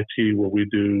characteristic in IT what we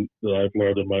do that I've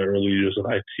learned in my early years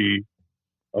in IT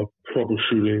of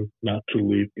troubleshooting, not to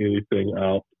leave anything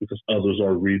out because others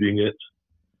are reading it.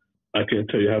 I can't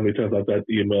tell you how many times I've got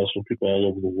emails from people all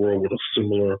over the world with a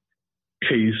similar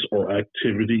case or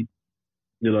activity,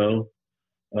 and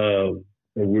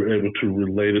we're able to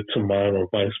relate it to mine or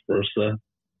vice versa.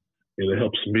 And it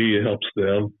helps me, it helps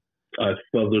them. I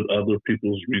feathered other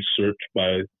people's research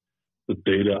by the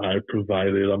data I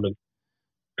provided. I'm in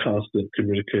constant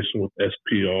communication with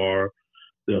SPR,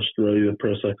 the Australian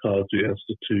Parapsychology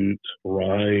Institute,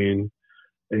 RHINE,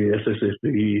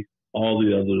 ASSFE, all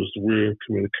the others. We're in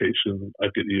communication. I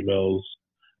get emails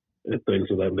and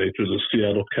things of that nature. The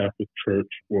Seattle Catholic Church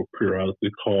will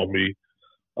periodically call me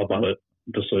about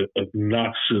just an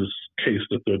obnoxious case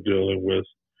that they're dealing with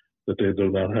that they do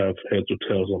not have heads or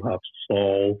tails on how to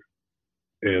solve.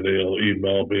 And they'll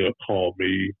email me or call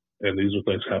me. And these are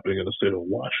things happening in the state of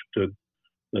Washington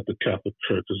that the Catholic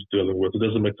Church is dealing with. It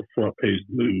doesn't make the front page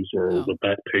news or the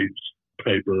back page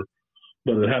paper,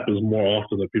 but it happens more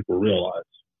often than people realize.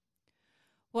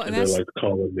 Well, and they're like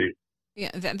calling me.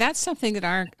 Yeah, that's something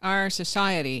that our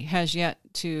society has yet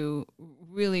to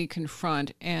really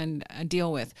confront and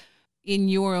deal with. In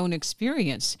your own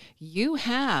experience, you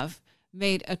have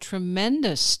made a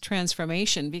tremendous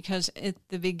transformation because at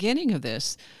the beginning of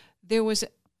this, there was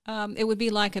it would be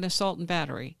like an assault and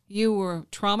battery. You were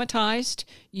traumatized,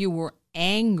 you were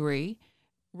angry,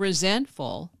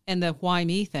 resentful, and the why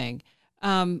me thing.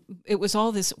 It was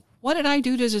all this, what did I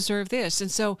do to deserve this?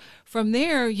 And so from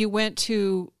there, you went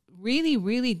to really,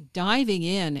 really diving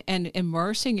in and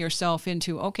immersing yourself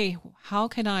into, okay, how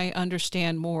can I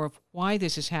understand more of why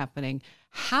this is happening,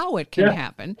 how it can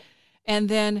happen? And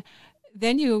then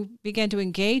you began to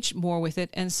engage more with it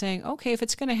and saying, okay, if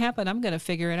it's going to happen, I'm going to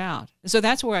figure it out. So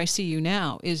that's where I see you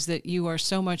now, is that you are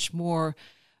so much more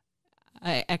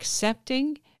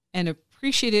accepting and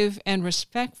appreciative and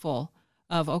respectful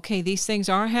of, okay, these things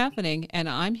are happening and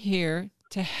I'm here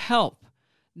to help,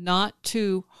 not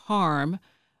to harm.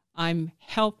 I'm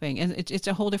helping. And it's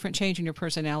a whole different change in your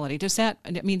personality. Does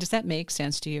that make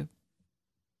sense to you?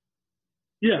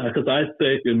 Yeah, because I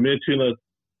think, and me and Tina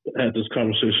had this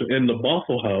conversation in the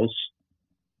Bothell house,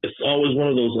 it's always one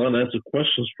of those unanswered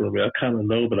questions for me. I kind of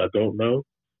know, but I don't know.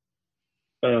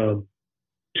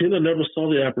 Tina never saw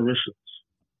the apparitions.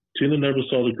 Tina never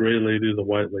saw the gray lady, the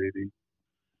white lady.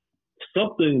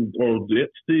 Something, or the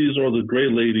entities or the gray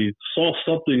lady saw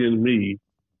something in me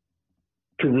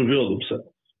to reveal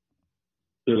themselves.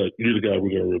 They're like, you're the guy we're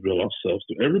going to reveal ourselves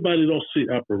to. Everybody don't see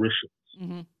apparitions.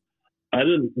 Mm-hmm. I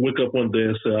didn't wake up one day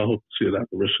and say, I hope to see an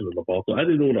apparition in the Bothell. I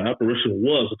didn't know what an apparition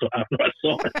was until after I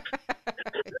saw it.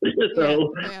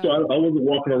 So I wasn't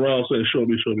walking around saying, show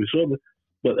me, show me, show me.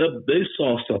 But they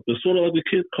saw something, sort of like a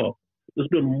kid call. There's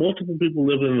been multiple people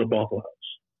living in the Bothell house.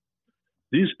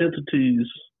 These entities,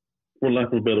 for lack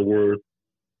of a better word,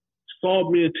 saw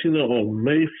me and Tina on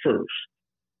May 1st.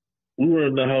 We were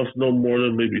in the house no more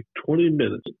than maybe 20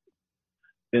 minutes.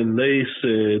 And they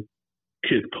said,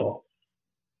 kid cough.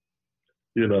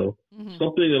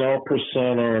 Something in our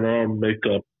persona and our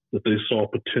makeup that they saw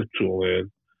potential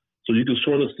in. So you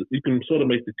can sort of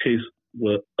make the case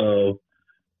of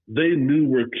they knew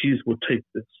where Keith would take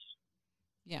this.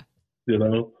 Yeah.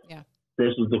 Yeah.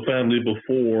 Versus the family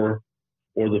before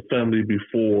or the family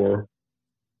before,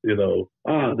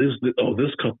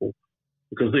 this couple.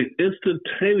 Because they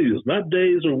instantaneous, not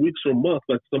days or weeks or months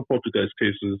like some poltergeist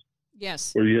cases.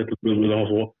 Yes. Where you have to live with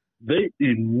awful. They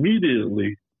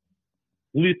immediately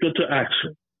leaped into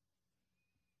action.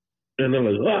 And they're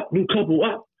like, new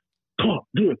couple, come,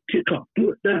 do it, kid, come,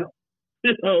 do it now.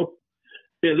 And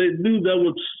they knew that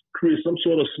would create some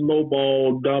sort of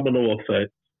snowball domino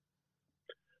effect.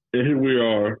 And here we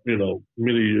are,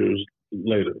 many years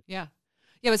later. Yeah.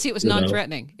 Yeah, but see, it was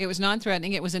non-threatening. It was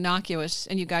non-threatening. It was innocuous.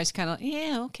 And you guys kind of,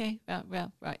 okay,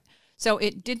 well, right. So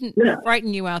it didn't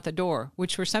frighten you out the door,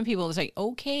 which for some people is like,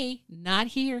 okay, not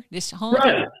here. This haunted.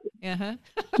 Right. Uh-huh.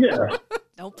 Yeah.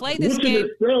 Don't play this Which game. in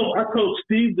itself, I told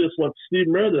Steve this one, Steve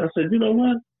Meredith. I said, you know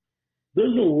what?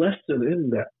 There's a lesson in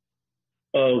that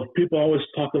of people always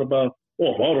talking about,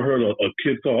 if I would have heard a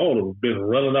kid call, I would have been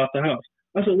running out the house.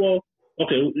 I said, well,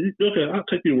 okay, I'll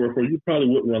take your word for it. You probably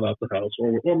wouldn't run out the house,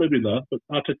 or maybe not, but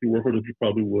I'll take your word for it that you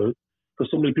probably would, because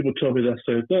so many people tell me that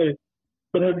same thing.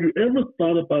 But have you ever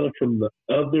thought about it from the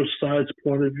other side's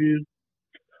point of view?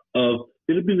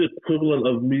 It'd be the equivalent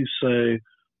of me saying,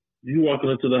 you walking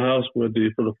into the house,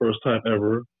 Wendy, for the first time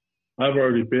ever. I've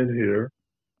already been here,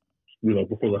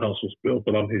 before the house was built,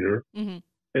 but I'm here. Mm-hmm.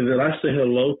 And then I say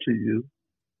hello to you.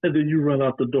 and then you run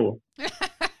out the door.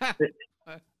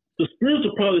 The spirits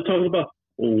are probably talking about,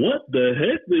 well, what the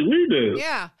heck did we do?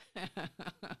 Yeah.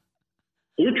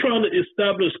 We're trying to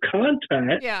establish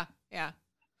contact. Yeah, yeah.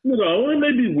 You know, it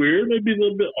may be weird, maybe a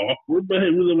little bit awkward, but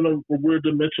hey, we live in a weird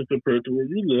dimension compared to where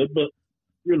you live. But,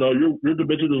 you know, your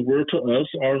dimension is weird to us,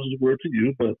 ours is weird to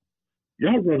you, but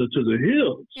y'all run into the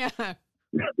hills. Yeah.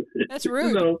 That's rude.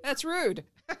 You know, that's rude.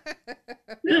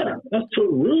 yeah, that's so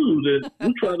rude. And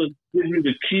we're trying to give you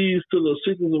the keys to the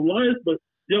secrets of life, but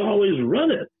y'all always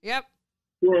run it. Yep.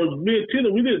 Whereas me and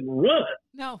Tina, we didn't run.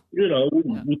 No. You know,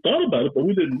 we thought about it, but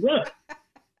we didn't run.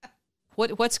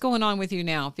 What's going on with you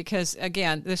now? Because,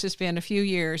 again, this has been a few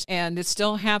years, and it's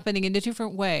still happening in a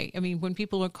different way. I mean, when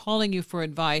people are calling you for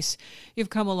advice, you've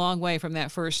come a long way from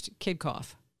that first kid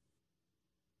cough.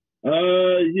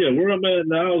 Yeah, where I'm at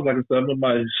now is, like I said, I'm in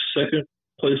my second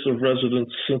place of residence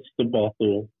since the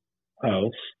Bothell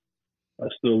house. I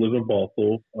still live in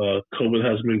Bothell. COVID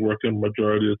has me working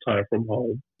majority of the time from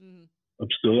home. Mm-hmm. I'm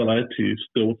still in IT,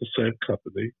 still with the same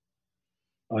company.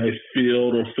 I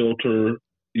field or filter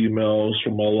emails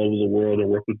from all over the world and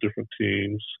work with different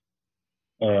teams.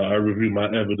 I review my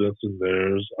evidence and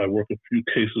theirs. I work a few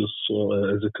cases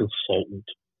as a consultant,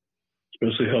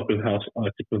 especially helping house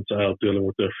occupants out dealing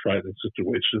with their frightening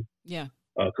situation. Yeah.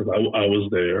 Because I was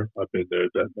there. I've been there,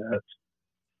 done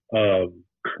that.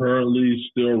 Currently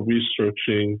still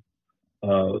researching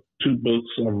 2 books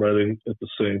I'm writing at the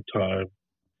same time.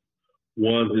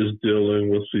 One is dealing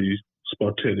with the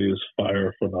spontaneous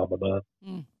fire phenomena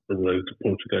related to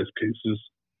poltergeist cases.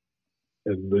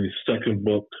 And the second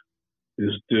book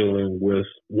is dealing with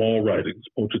wall writings,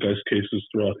 poltergeist cases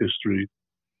throughout history,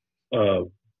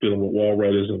 dealing with wall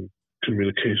writers and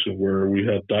communication, where we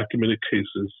have documented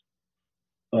cases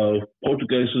of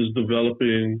poltergeists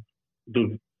developing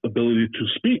the ability to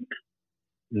speak.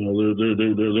 You know,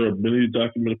 there are many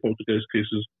documented poltergeist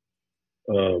cases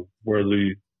where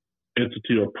the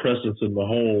entity or presence in the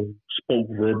home spoke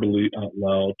verbally out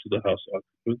loud to the house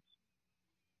occupants.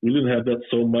 We didn't have that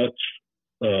so much,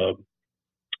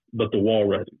 but the wall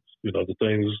writings, you know, the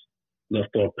things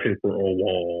left on paper or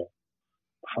wall,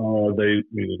 how are they,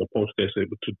 meaning the poltergeist,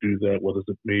 able to do that? What does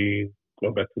it mean?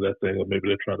 Going back to that thing, or maybe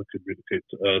they're trying to communicate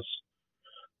to us,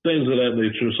 things of that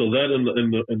nature. So that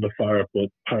in the fire book,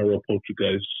 Pyro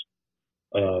Poltergeist,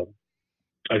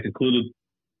 I concluded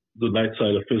The Night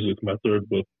Side of Physics, my third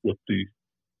book, with the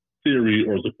theory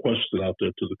or the question out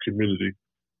there to the community.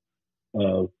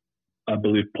 I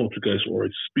believe poltergeists are a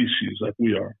species, like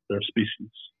we are. They're a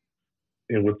species.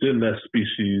 And within that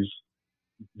species,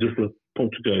 different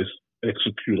poltergeists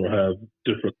execute or have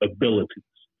different abilities.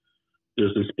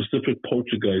 There's a specific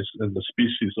poltergeist in the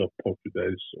species of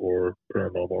poltergeist or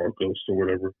paranormal or ghost or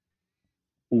whatever,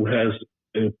 who has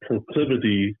a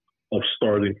proclivity of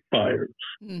starting fires.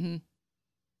 Mm-hmm.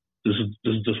 This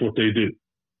is just what they do.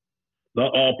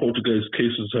 Not all poltergeist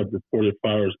cases have reported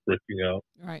fires breaking out.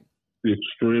 Right. The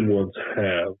extreme ones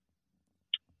have.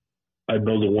 I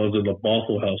know the ones in the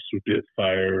Bothell house who did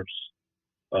fires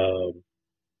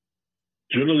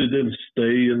generally didn't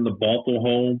stay in the Bothell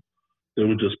home. They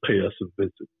would just pay us a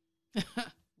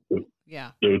visit.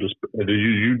 Yeah. They would just, and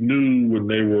you knew when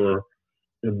they were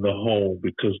in the home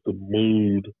because the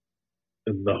mood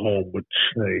in the home would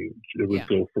change. It would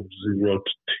go from 0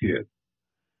 to 10.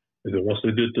 And then once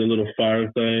they did the little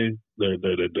fire thing, they're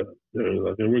done. They're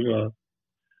like, here we go.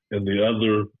 And the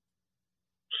other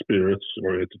spirits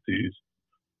or entities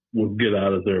would get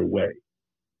out of their way.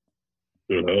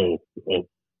 They're like, oh,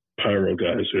 pyro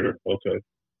guys here. Okay.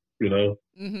 You know?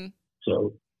 Mm-hmm.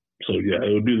 So yeah,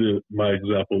 it would be my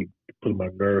example, put my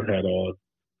nerd hat on.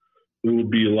 It would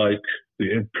be like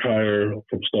the Empire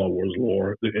from Star Wars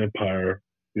lore, the Empire,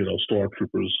 you know,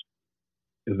 stormtroopers,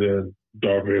 and then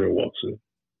Darth Vader walks in.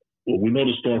 Well, we know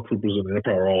the stormtroopers and the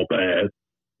Empire are all bad.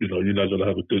 You know, you're not going to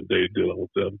have a good day dealing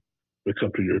with them. They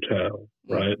come to your town,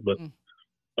 right? But,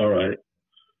 all right.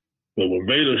 But when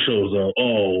Vader shows up,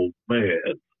 oh,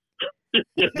 man.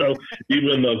 You know,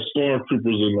 even the stormtroopers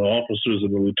and the officers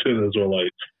and the lieutenants are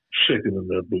like shaking in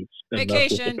their boots.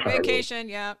 Vacation,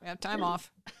 yeah, time off.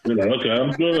 You're like, okay,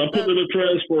 I'm putting a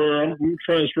transfer. I'm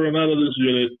transferring out of this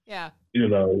unit. Yeah. You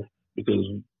know, because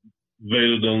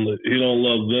Vader don't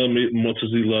love them as much as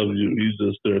he loves you. He's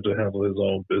just there to handle his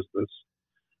own business.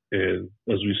 And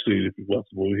as we see, if you watch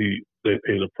the movie, they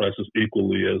pay the prices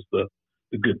equally as the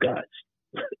good guys.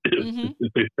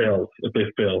 if they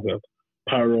fail him.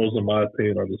 Pyros, in my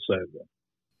opinion, are the same way.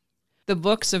 The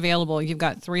book's available. You've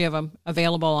got 3 of them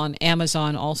available on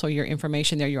Amazon. Also, your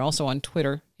information there. You're also on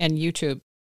Twitter and YouTube.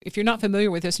 If you're not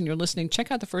familiar with this and you're listening,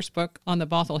 check out the first book on the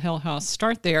Bothell Hill House.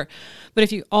 Start there. But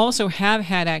if you also have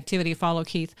had activity, follow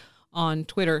Keith on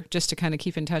Twitter just to kind of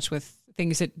keep in touch with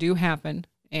things that do happen.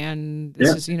 And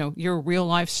this is, your real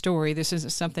life story. This isn't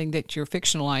something that you're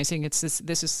fictionalizing. It's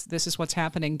this is what's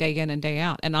happening day in and day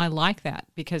out. And I like that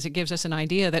because it gives us an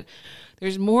idea that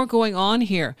there's more going on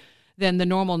here than the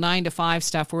normal 9 to 5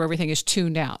 stuff where everything is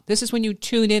tuned out. This is when you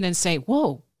tune in and say,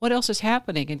 whoa, what else is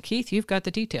happening? And Keith, you've got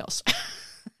the details.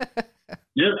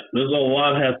 Yes, there's a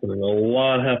lot happening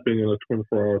in a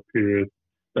 24-hour period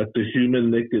that the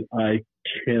human naked eye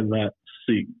cannot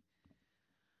see.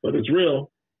 But it's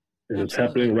real. It's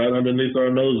happening right underneath our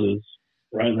noses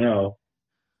right now,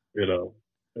 and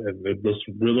it just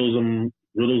riddles and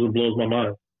blows my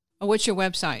mind. Oh, what's your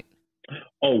website?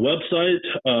 Oh, website,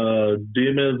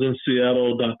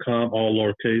 demonsinseattle.com, all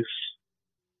lowercase.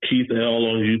 Keith L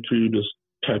on YouTube, just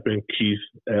type in Keith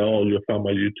L. You'll find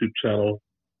my YouTube channel.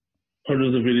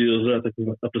 Hundreds of videos. I think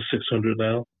we're up to 600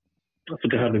 now. I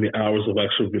forget how many hours of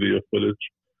actual video footage.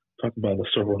 Talk about the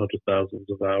several hundred thousands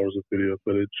of hours of video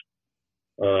footage.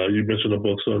 You mentioned the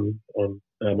books on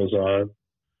Amazon.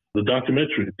 The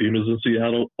documentary, Demons in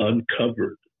Seattle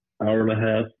Uncovered, hour and a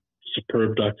half,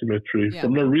 superb documentary. Yeah.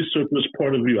 From the researcher's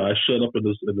point of view, I shut up in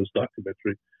this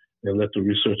documentary and let the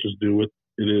researchers do what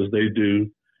it is they do,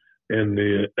 and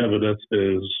the evidence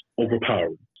is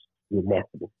overpowering,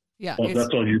 remarkable. Yeah,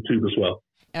 that's on YouTube as well.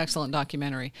 Excellent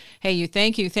documentary. Hey,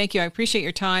 thank you. I appreciate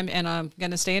your time, and I'm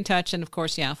going to stay in touch, and of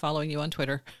course, following you on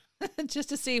Twitter, just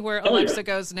to see where Alexa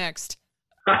goes next.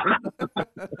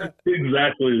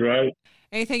 Exactly, right.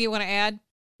 Anything you want to add?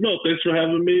 No, thanks for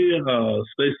having me.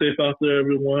 Stay safe out there,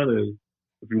 everyone. And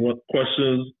if you want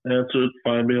questions answered,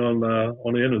 find me on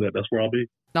the internet. That's where I'll be.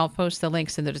 I'll post the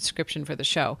links in the description for the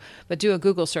show. But do a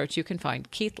Google search. You can find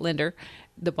Keith Linder,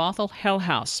 the Bothell Hill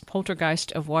House,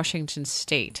 Poltergeist of Washington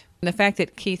State. And the fact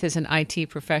that Keith is an IT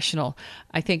professional,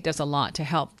 I think, does a lot to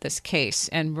help this case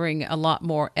and bring a lot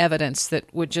more evidence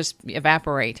that would just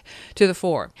evaporate to the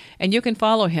fore. And you can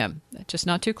follow him, just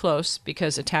not too close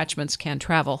because attachments can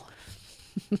travel.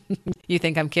 You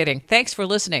think I'm kidding. Thanks for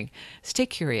listening. Stay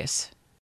curious.